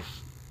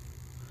life.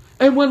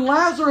 And when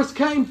Lazarus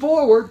came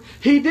forward,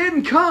 he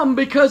didn't come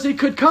because he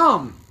could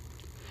come.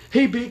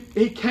 He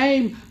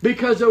came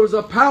because there was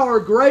a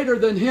power greater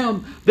than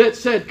him that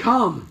said,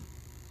 come.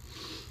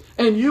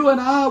 And you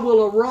and I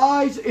will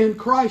arise in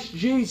Christ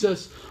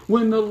Jesus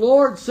when the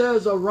Lord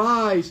says,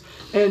 arise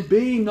and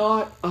be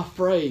not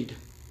afraid.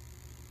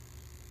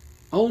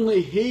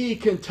 Only He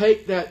can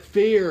take that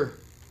fear.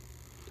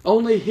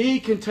 Only He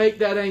can take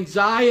that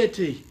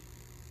anxiety.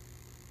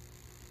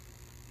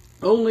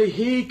 Only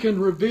He can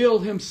reveal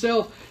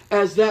Himself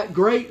as that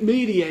great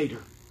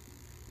mediator.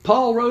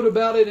 Paul wrote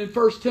about it in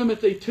 1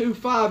 Timothy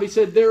 2:5. He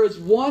said, there is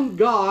one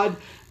God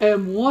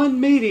and one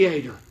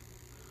mediator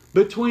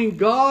between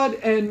God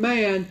and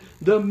man,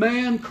 the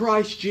man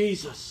Christ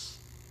Jesus.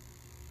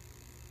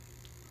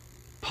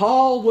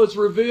 Paul was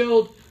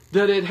revealed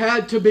that it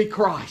had to be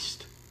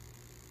Christ.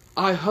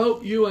 I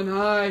hope you and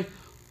I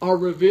are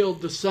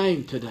revealed the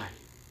same today.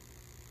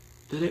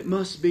 That it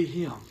must be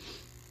Him.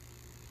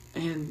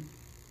 And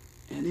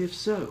if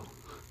so,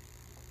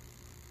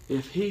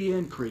 if He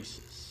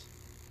increases,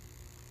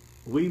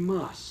 we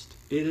must.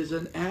 It is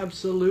an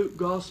absolute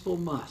gospel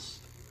must.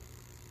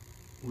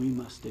 We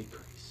must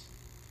decrease.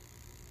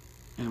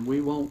 And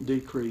we won't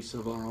decrease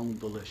of our own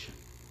volition.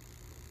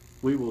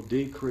 We will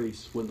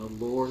decrease when the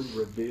Lord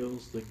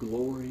reveals the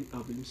glory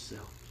of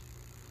Himself,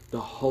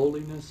 the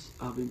holiness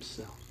of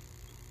Himself,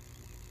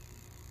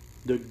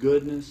 the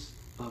goodness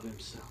of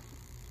Himself.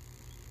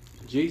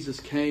 Jesus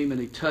came and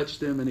He touched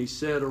them and He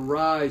said,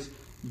 arise,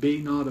 be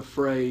not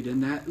afraid.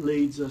 And that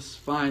leads us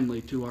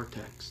finally to our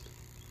text.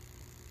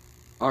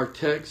 Our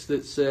text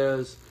that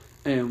says,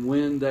 and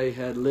when they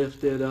had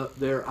lifted up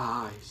their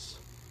eyes,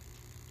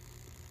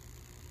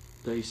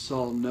 they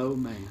saw no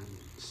man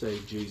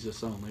save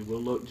Jesus only.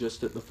 We'll look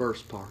just at the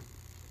first part.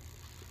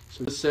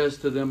 So it says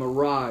to them,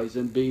 arise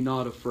and be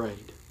not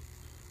afraid.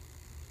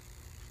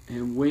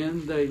 And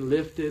when they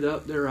lifted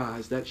up their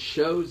eyes, that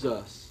shows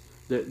us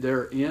that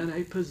they're in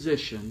a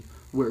position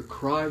where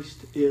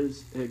Christ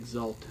is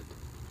exalted.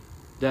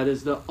 That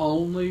is the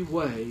only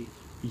way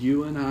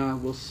you and I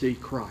will see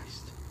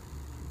Christ.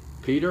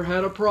 Peter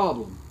had a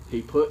problem.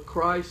 He put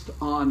Christ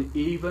on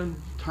even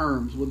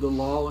terms with the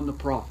law and the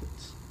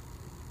prophets.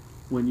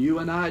 When you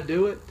and I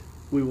do it,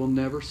 we will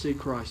never see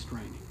Christ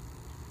reigning.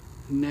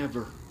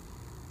 Never.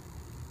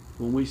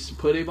 When we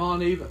put Him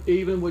on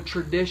even with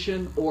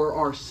tradition or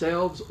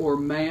ourselves or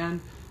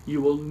man,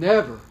 you will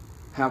never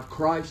have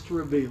Christ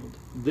revealed.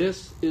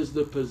 This is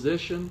the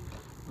position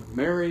of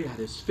Mary at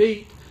His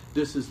feet.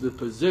 This is the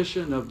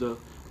position of the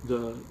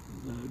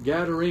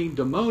Gadarene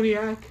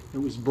demoniac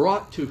that was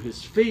brought to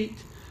His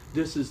feet.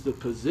 This is the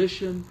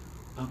position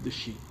of the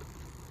sheep.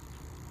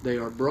 They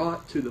are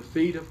brought to the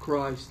feet of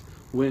Christ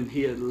when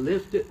He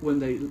lifted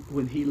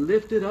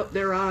up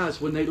their eyes.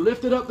 When they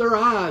lifted up their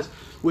eyes,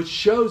 which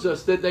shows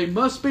us that they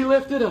must be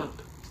lifted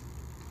up.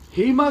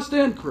 He must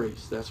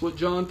increase. That's what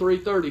John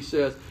 3:30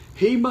 says.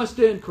 He must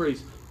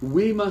increase.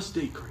 We must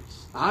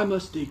decrease. I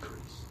must decrease.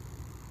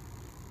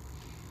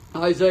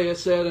 Isaiah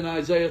said in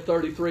Isaiah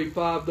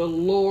 33:5, the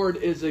Lord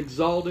is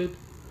exalted,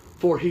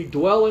 for He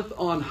dwelleth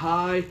on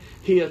high.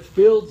 He hath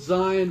filled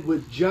Zion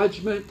with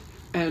judgment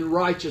and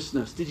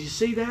righteousness. Did you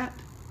see that?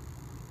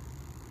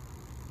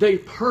 They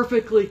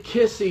perfectly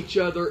kiss each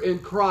other in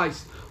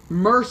Christ.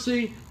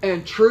 Mercy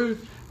and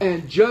truth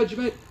and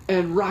judgment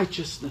and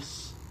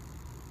righteousness.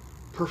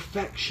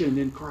 Perfection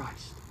in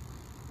Christ.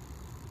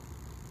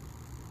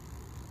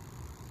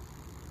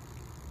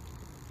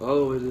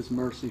 Oh, it is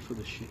mercy for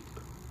the sheep.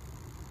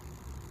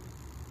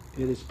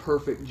 It is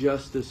perfect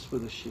justice for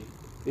the sheep.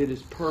 It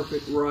is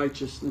perfect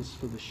righteousness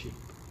for the sheep.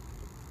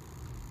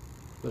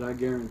 But I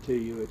guarantee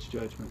you it's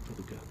judgment for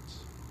the goats.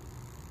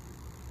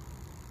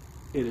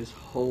 It is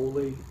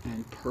holy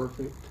and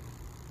perfect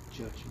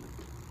judgment.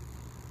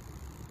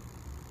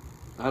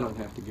 I don't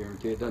have to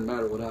guarantee it. It doesn't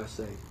matter what I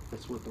say.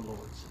 That's what the Lord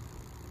said.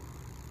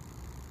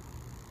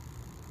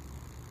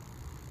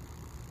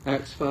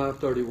 Acts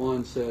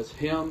 5:31 says,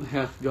 Him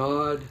hath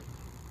God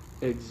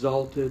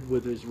exalted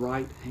with His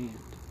right hand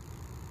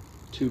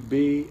to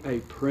be a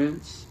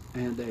prince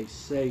and a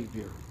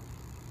savior,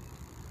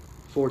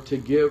 for to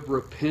give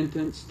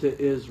repentance to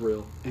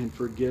Israel and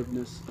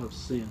forgiveness of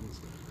sins.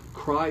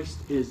 Christ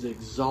is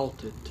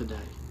exalted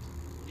today.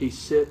 He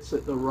sits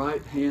at the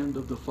right hand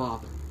of the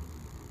Father.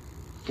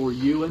 For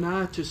you and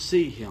I to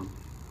see Him,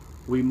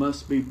 we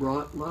must be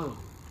brought low.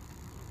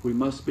 We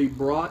must be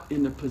brought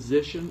in the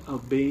position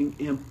of being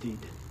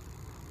emptied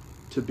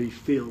to be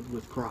filled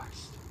with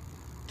Christ.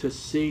 To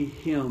see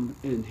Him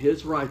in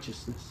His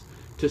righteousness.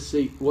 To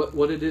see,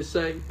 what did it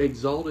say?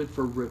 Exalted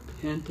for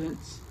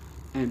repentance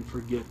and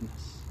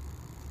forgiveness.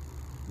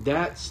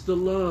 That's the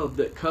love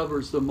that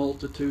covers the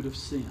multitude of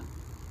sin.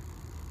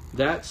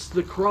 That's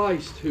the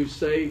Christ who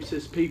saves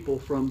His people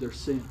from their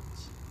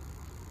sins.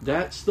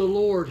 That's the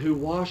Lord who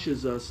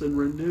washes us and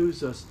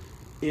renews us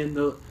in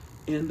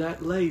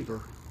that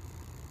laver,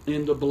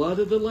 in the blood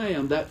of the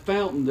Lamb, that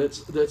fountain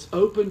that's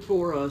open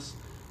for us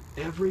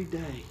every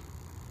day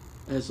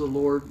as the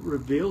Lord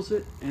reveals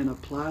it and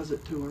applies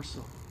it to our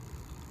soul.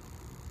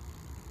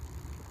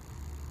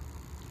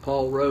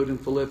 Paul wrote in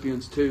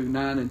Philippians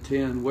 2:9 and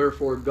 10,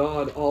 Wherefore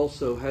God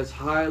also has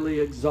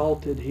highly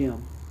exalted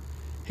Him.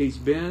 He's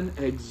been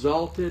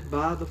exalted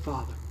by the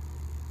Father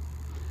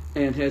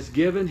and has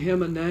given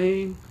Him a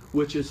name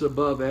which is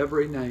above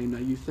every name. Now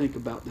you think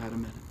about that a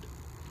minute.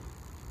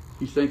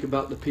 You think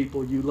about the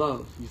people you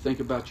love. You think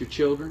about your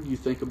children. You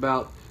think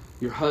about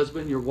your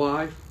husband, your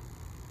wife,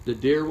 the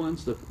dear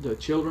ones, the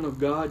children of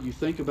God. You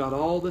think about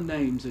all the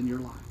names in your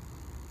life.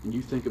 And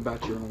you think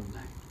about your own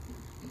name.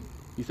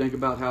 You think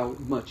about how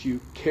much you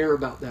care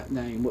about that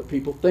name, what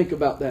people think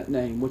about that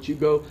name, what you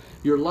go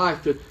your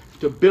life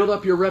to build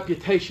up your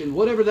reputation,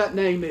 whatever that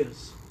name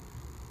is.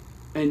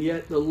 And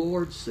yet the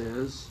Lord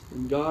says,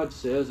 and God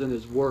says in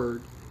His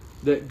Word,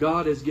 that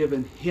God has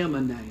given Him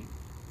a name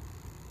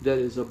that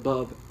is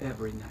above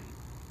every name.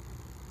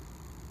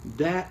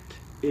 That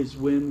is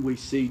when we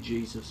see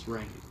Jesus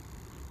reigning.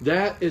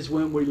 That is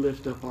when we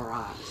lift up our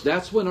eyes.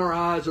 That's when our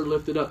eyes are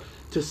lifted up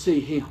to see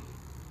Him.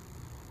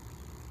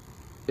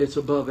 It's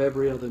above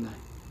every other name.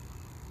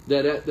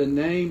 That at the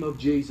name of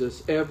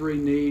Jesus, every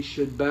knee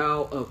should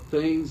bow of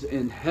things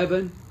in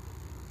heaven,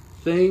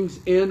 things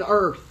in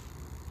earth.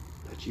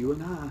 That's you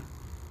and I.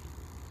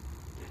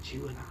 That's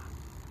you and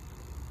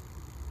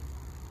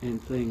I.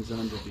 And things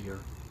under the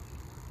earth.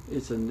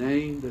 It's a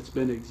name that's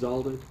been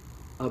exalted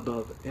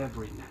above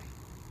every name.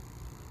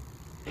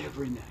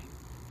 Every name.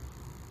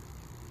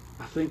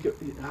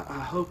 I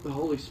hope the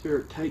Holy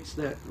Spirit takes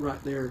that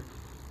right there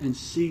and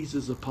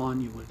seizes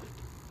upon you with it.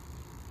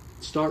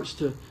 Starts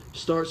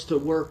to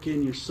work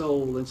in your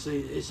soul and say,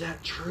 is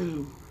that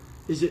true?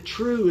 Is it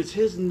true? Is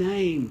His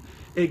name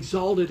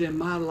exalted in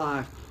my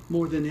life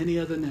more than any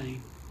other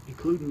name,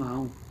 including my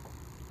own?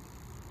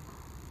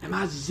 Am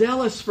I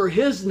zealous for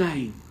His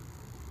name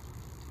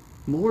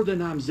more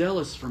than I'm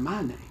zealous for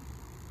my name?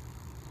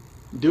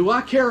 Do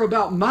I care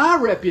about my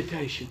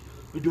reputation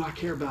or do I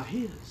care about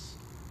His?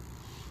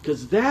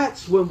 Because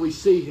that's when we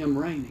see Him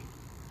reigning.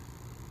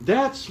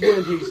 That's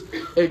when He's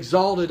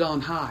exalted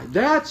on high.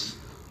 That's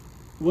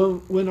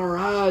when our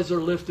eyes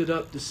are lifted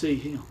up to see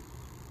Him.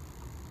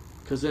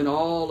 Because then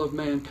all of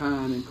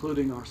mankind,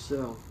 including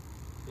ourselves,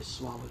 is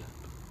swallowed up.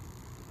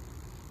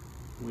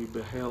 We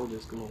beheld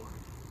His glory.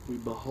 We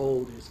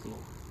behold His glory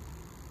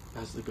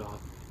as the God-man.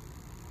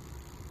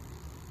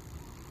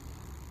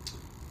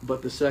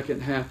 But the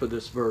second half of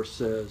this verse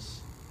says,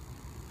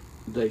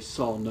 they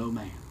saw no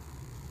man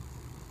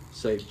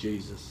save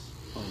Jesus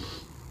only.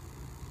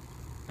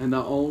 And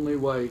the only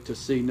way to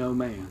see no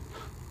man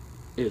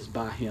is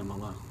by Him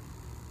alone.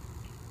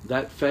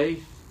 That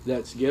faith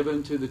that's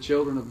given to the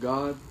children of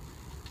God,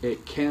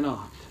 it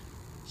cannot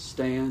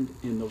stand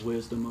in the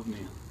wisdom of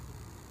men.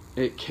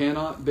 It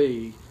cannot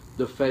be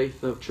the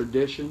faith of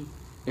tradition.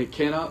 It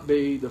cannot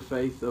be the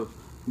faith of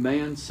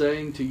man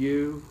saying to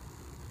you,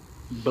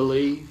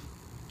 believe.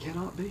 It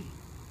cannot be.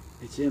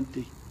 It's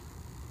empty.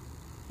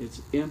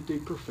 It's empty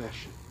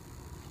profession.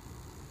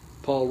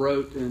 Paul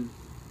wrote in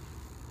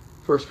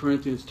 1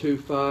 Corinthians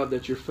 2:5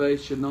 that your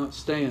faith should not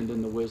stand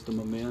in the wisdom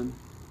of men,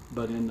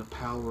 but in the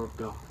power of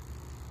God.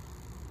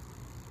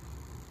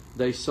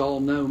 They saw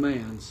no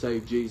man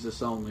save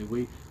Jesus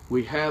only.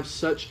 We have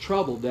such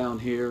trouble down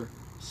here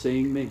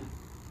seeing men,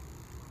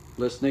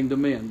 listening to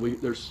men.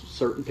 There's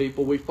certain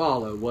people we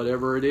follow.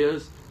 Whatever it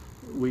is,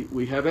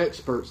 we have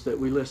experts that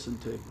we listen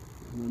to.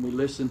 And when we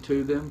listen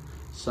to them,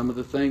 some of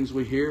the things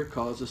we hear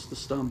cause us to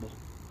stumble,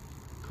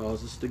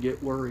 cause us to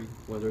get worried,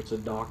 whether it's a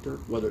doctor,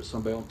 whether it's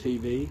somebody on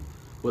TV,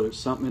 whether it's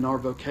something in our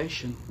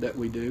vocation that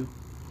we do.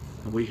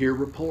 And we hear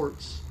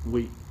reports.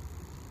 We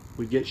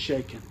get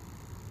shaken.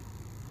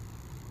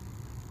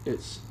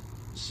 It's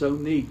so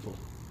needful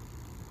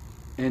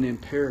and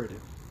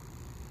imperative.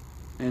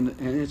 And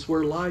it's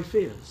where life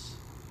is.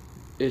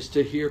 is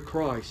to hear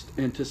Christ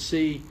and to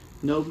see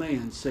no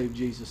man save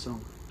Jesus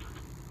only.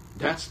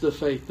 That's the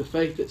faith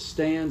that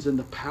stands in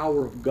the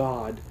power of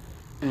God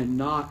and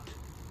not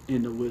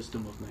in the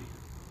wisdom of man.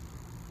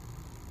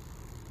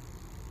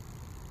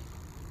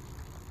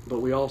 But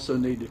we also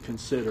need to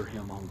consider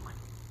Him only.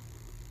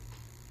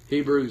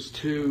 Hebrews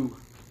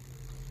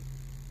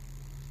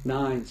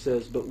 2:9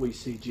 says, but we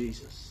see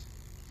Jesus.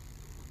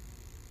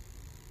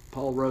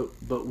 Paul wrote,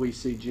 but we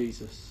see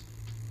Jesus,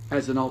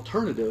 as an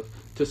alternative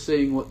to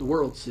seeing what the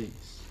world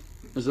sees.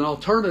 As an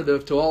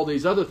alternative to all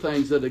these other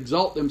things that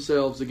exalt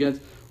themselves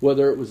against,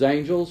 whether it was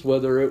angels,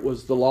 whether it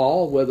was the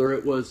law, whether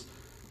it was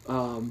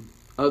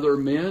other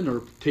men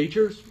or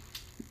teachers.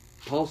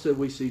 Paul said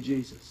we see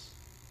Jesus,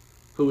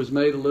 who was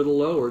made a little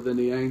lower than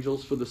the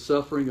angels for the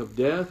suffering of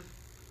death,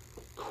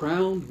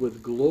 crowned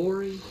with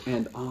glory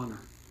and honor,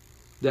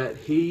 that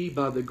He,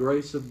 by the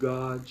grace of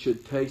God,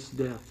 should taste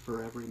death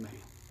for every man.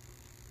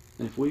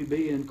 And if we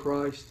be in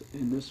Christ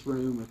in this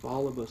room, if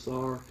all of us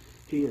are,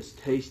 He has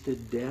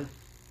tasted death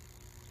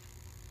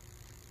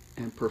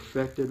and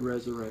perfected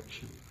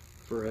resurrection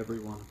for every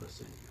one of us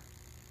in here.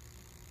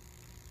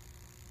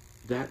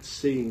 That's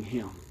seeing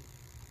Him.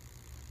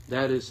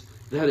 That is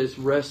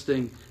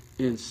resting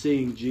in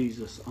seeing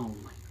Jesus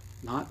only.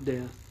 Not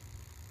death.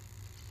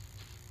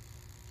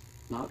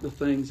 Not the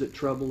things that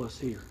trouble us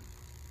here.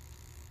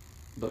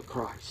 But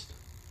Christ.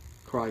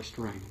 Christ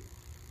reigning.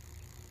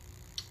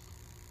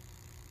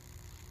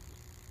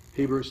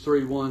 Hebrews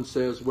 3:1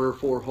 says,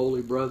 wherefore,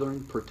 holy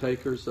brethren,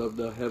 partakers of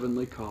the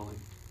heavenly calling,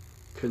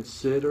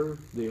 consider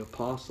the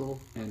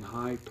apostle and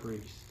high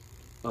priest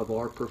of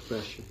our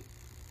profession,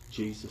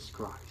 Jesus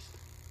Christ.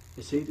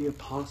 Is He the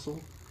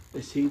apostle?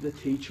 Is He the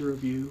teacher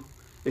of you?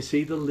 Is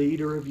He the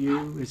leader of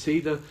you? Is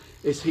He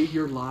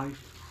your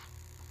life?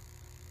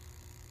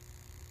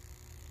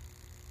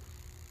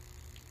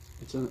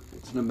 It's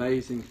an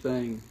amazing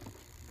thing,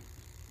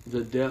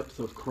 the depth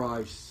of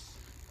Christ's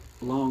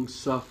long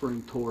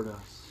suffering toward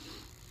us,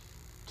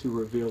 to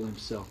reveal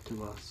Himself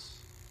to us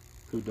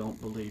who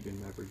don't believe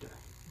Him every day.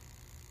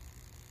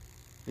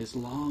 His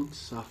long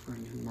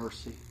suffering and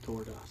mercy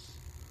toward us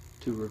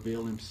to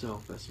reveal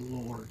Himself as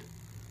Lord,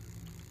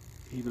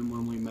 even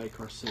when we make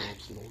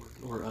ourselves Lord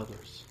or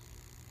others.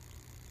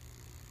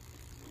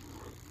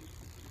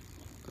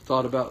 I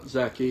thought about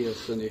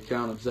Zacchaeus and the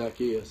account of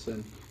Zacchaeus,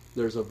 and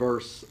there's a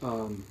verse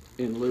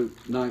in Luke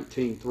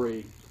 19:3.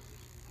 It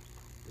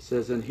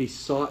says, and he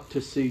sought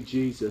to see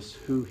Jesus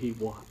who He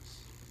was.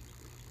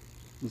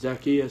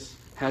 Zacchaeus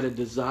had a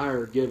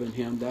desire given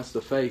him, that's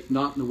the faith,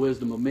 not in the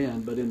wisdom of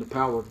men, but in the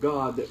power of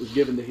God that was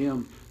given to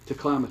him to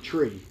climb a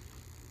tree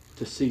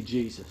to see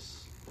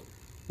Jesus.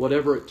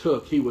 Whatever it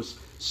took. He was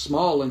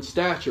small in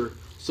stature,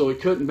 so he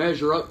couldn't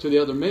measure up to the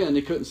other men.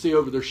 He couldn't see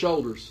over their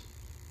shoulders.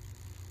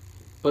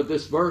 But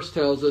this verse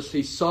tells us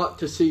he sought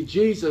to see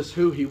Jesus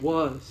who He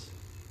was.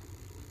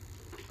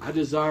 I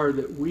desire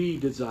that we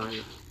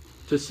desire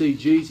to see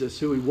Jesus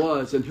who He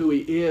was and who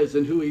He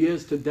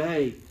is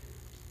today.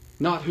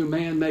 Not who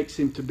man makes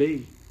Him to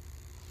be.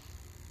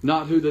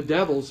 Not who the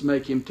devils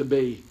make Him to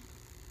be.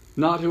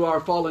 Not who our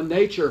fallen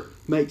nature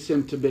makes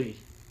Him to be.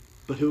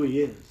 But who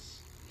He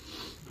is.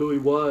 Who He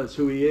was,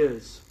 who He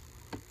is.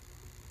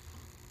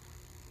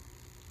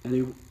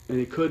 And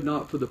he could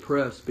not for the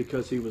press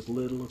because He was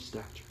little of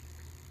stature.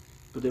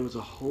 But there was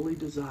a holy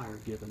desire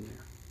given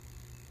there.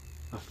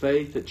 A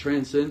faith that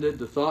transcended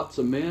the thoughts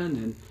of men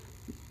and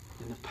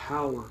the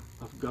power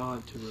of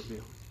God to reveal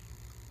it.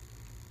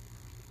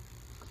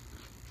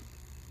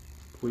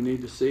 We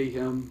need to see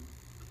Him,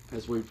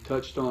 as we've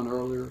touched on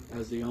earlier,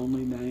 as the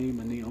only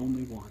name and the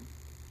only one.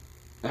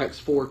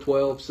 Acts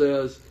 4:12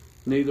 says,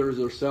 neither is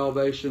there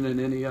salvation in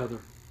any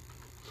other,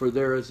 for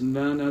there is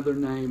none other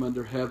name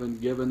under heaven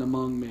given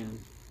among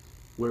men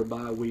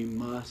whereby we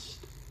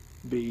must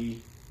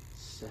be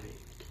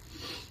saved.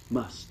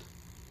 Must.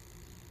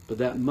 But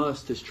that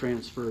must is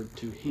transferred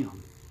to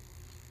Him.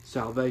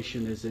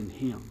 Salvation is in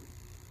Him.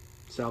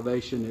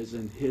 Salvation is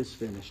in His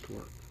finished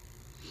work.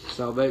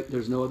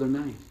 There's no other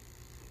name.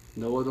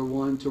 No other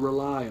one to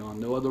rely on.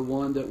 No other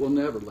one that will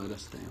never let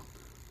us down.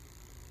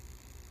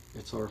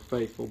 It's our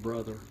faithful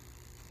brother.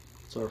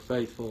 It's the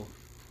faithful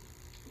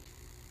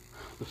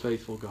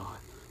God.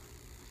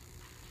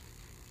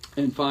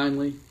 And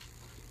finally,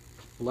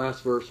 the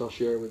last verse I'll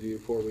share with you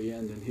before we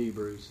end in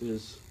Hebrews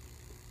is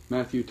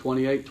Matthew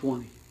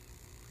 28:20.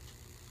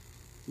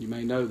 You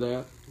may know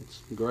that.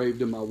 It's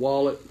engraved in my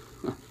wallet.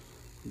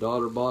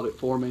 Daughter bought it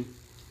for me.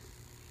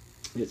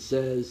 It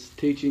says,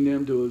 teaching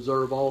them to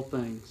observe all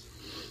things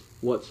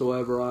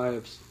whatsoever I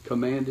have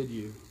commanded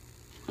you.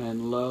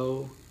 And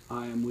lo,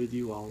 I am with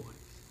you always,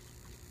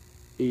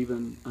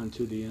 even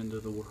unto the end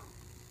of the world.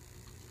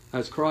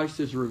 As Christ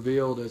is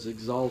revealed as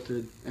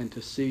exalted and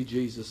to see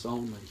Jesus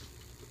only.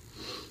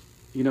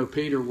 You know,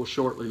 Peter will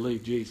shortly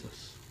leave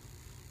Jesus.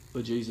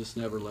 But Jesus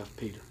never left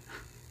Peter.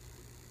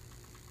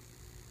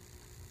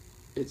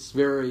 It's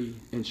very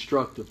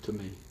instructive to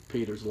me,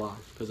 Peter's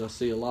life, because I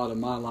see a lot of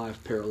my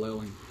life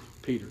paralleling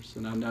Peter's.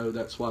 And I know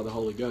that's why the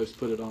Holy Ghost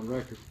put it on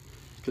record.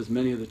 Because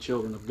many of the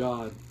children of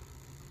God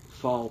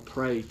fall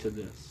prey to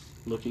this,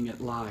 looking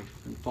at life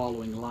and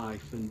following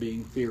life and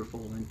being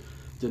fearful and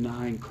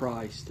denying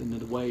Christ and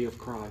the way of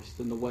Christ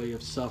and the way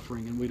of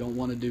suffering. And we don't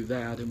want to do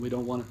that, and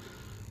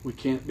we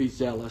can't be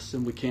zealous,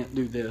 and we can't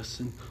do this.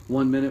 And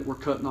one minute we're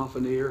cutting off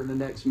an ear, and the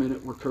next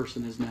minute we're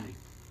cursing His name.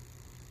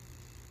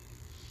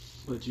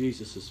 But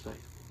Jesus is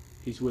faithful.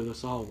 He's with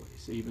us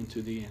always, even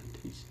to the end.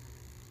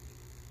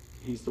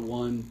 He's the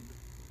one,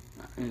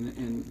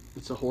 and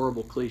it's a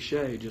horrible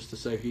cliche just to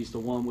say He's the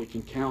one we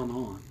can count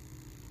on,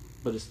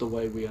 but it's the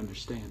way we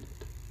understand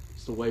it.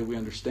 It's the way we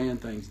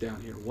understand things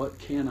down here. What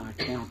can I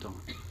count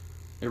on?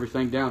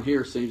 Everything down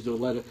here seems to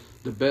let it,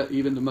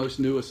 even the most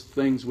newest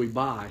things we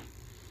buy,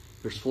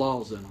 there's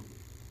flaws in them.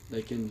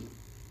 They can,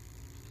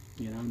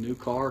 new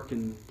car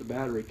the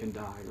battery can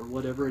die, or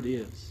whatever it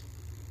is.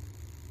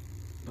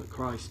 But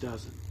Christ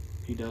doesn't.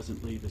 He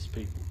doesn't leave His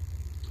people.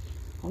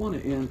 I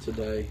want to end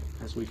today,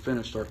 as we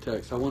finished our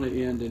text, I want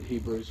to end in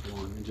Hebrews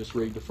 1 and just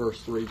read the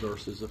first 3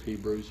 verses of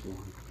Hebrews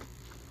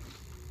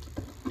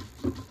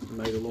 1.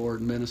 May the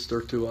Lord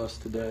minister to us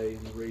today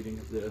in the reading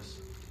of this.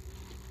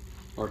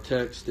 Our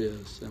text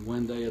is, and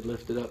when they had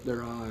lifted up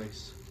their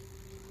eyes,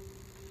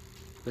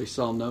 they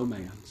saw no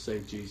man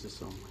save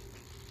Jesus only.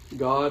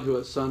 God, who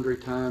at sundry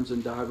times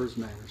and divers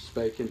manners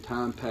spake in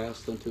time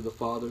past unto the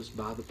fathers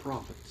by the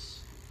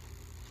prophets.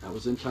 That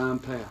was in time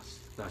past.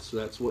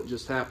 That's what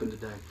just happened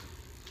today.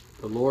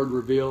 The Lord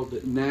revealed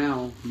that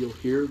now you'll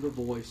hear the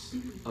voice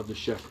of the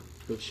shepherd.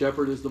 The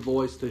shepherd is the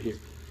voice to hear.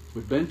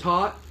 We've been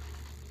taught.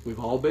 We've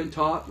all been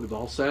taught. We've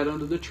all sat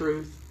under the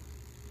truth.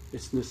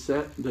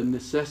 The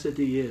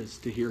necessity is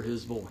to hear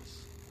His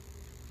voice.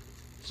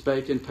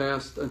 Spake and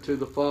passed unto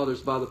the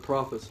fathers by the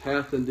prophets,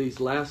 hath in these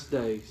last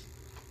days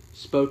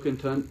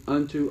spoken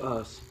unto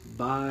us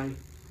by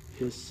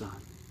His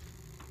Son.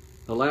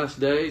 The last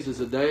days is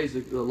the days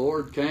that the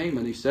Lord came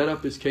and He set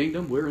up His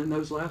kingdom. We're in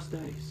those last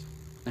days.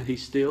 And He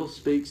still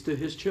speaks to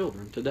His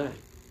children today.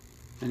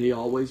 And He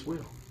always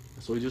will.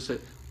 So we just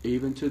said,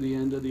 even to the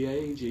end of the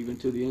age, even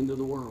to the end of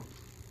the world.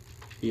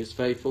 He is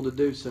faithful to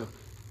do so.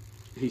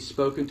 He's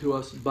spoken to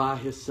us by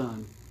His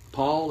Son.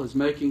 Paul is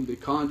making the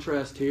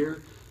contrast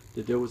here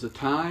that there was a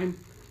time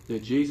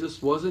that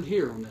Jesus wasn't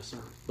here on this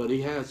earth. But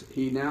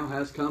He now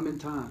has come in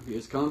time. He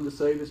has come to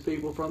save His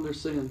people from their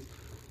sins.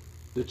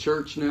 The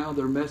church now,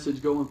 their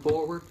message going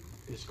forward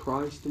is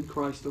Christ and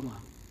Christ alone.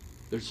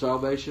 There's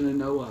salvation in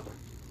no other.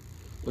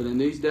 But in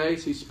these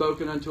days He's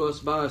spoken unto us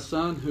by a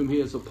Son, whom He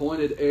has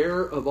appointed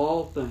heir of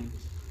all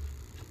things,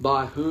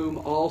 by whom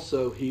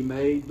also He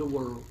made the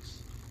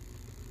worlds,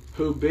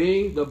 who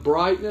being the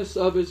brightness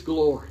of His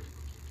glory,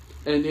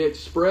 and the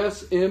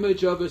express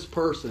image of His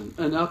person,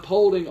 and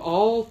upholding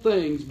all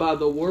things by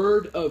the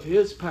word of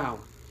His power.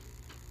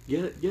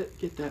 Get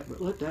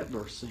that. Let that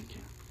verse sink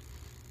in.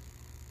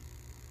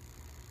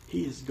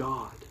 He is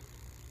God.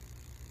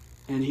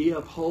 And He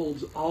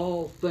upholds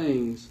all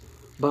things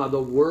by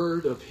the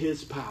word of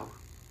His power.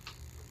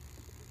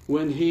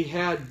 When He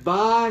had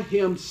by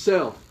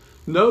Himself,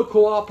 no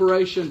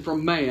cooperation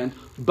from man,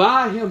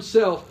 by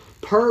Himself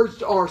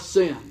purged our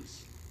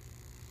sins.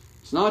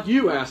 It's not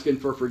you asking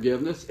for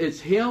forgiveness.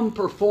 It's Him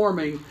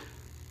performing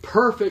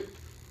perfect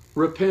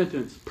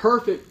repentance,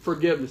 perfect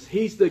forgiveness.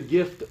 He's the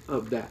gift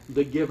of that,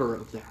 the giver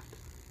of that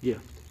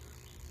gift.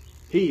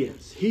 He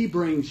is. He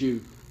brings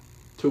you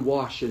to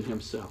wash in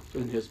Himself,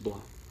 in His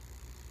blood.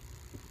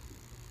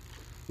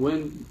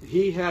 When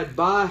He had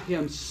by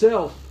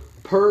Himself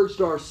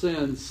purged our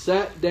sins,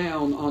 sat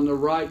down on the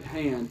right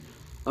hand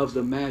of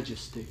the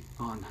Majesty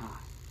on high.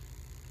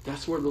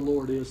 That's where the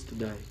Lord is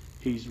today.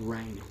 He's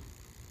reigning.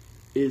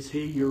 Is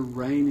He your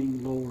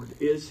reigning Lord?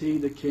 Is He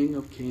the King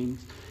of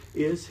Kings?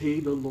 Is He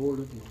the Lord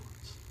of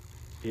Lords?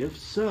 If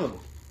so,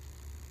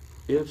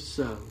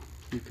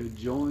 you could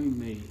join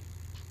me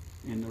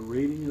in the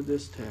reading of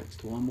this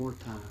text one more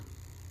time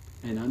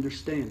and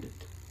understand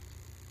it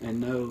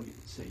and know and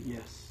say,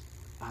 yes,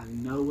 I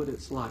know what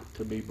it's like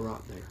to be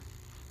brought there.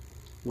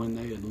 When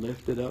they had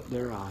lifted up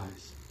their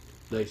eyes,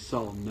 they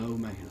saw no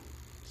man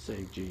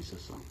save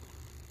Jesus only.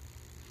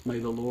 May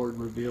the Lord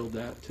reveal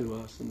that to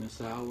us in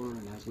this hour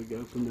and as we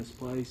go from this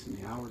place in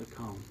the hour to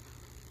come,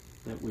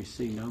 that we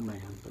see no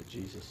man but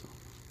Jesus only.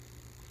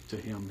 To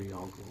Him be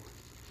all glory.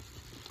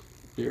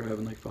 Dear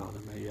Heavenly Father,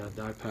 may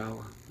Thy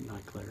power and Thy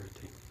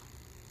clarity,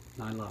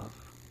 Thy love,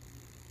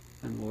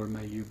 and Lord,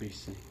 may You be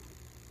seen.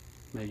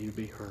 May You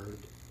be heard.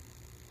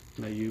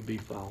 May You be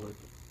followed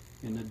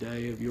in the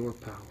day of Your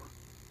power,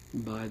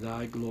 by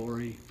Thy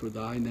glory, for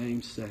Thy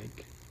name's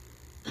sake,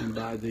 and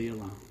by Thee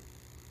alone.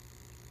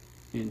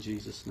 In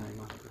Jesus' name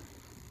I pray.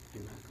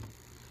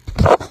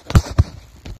 Amen.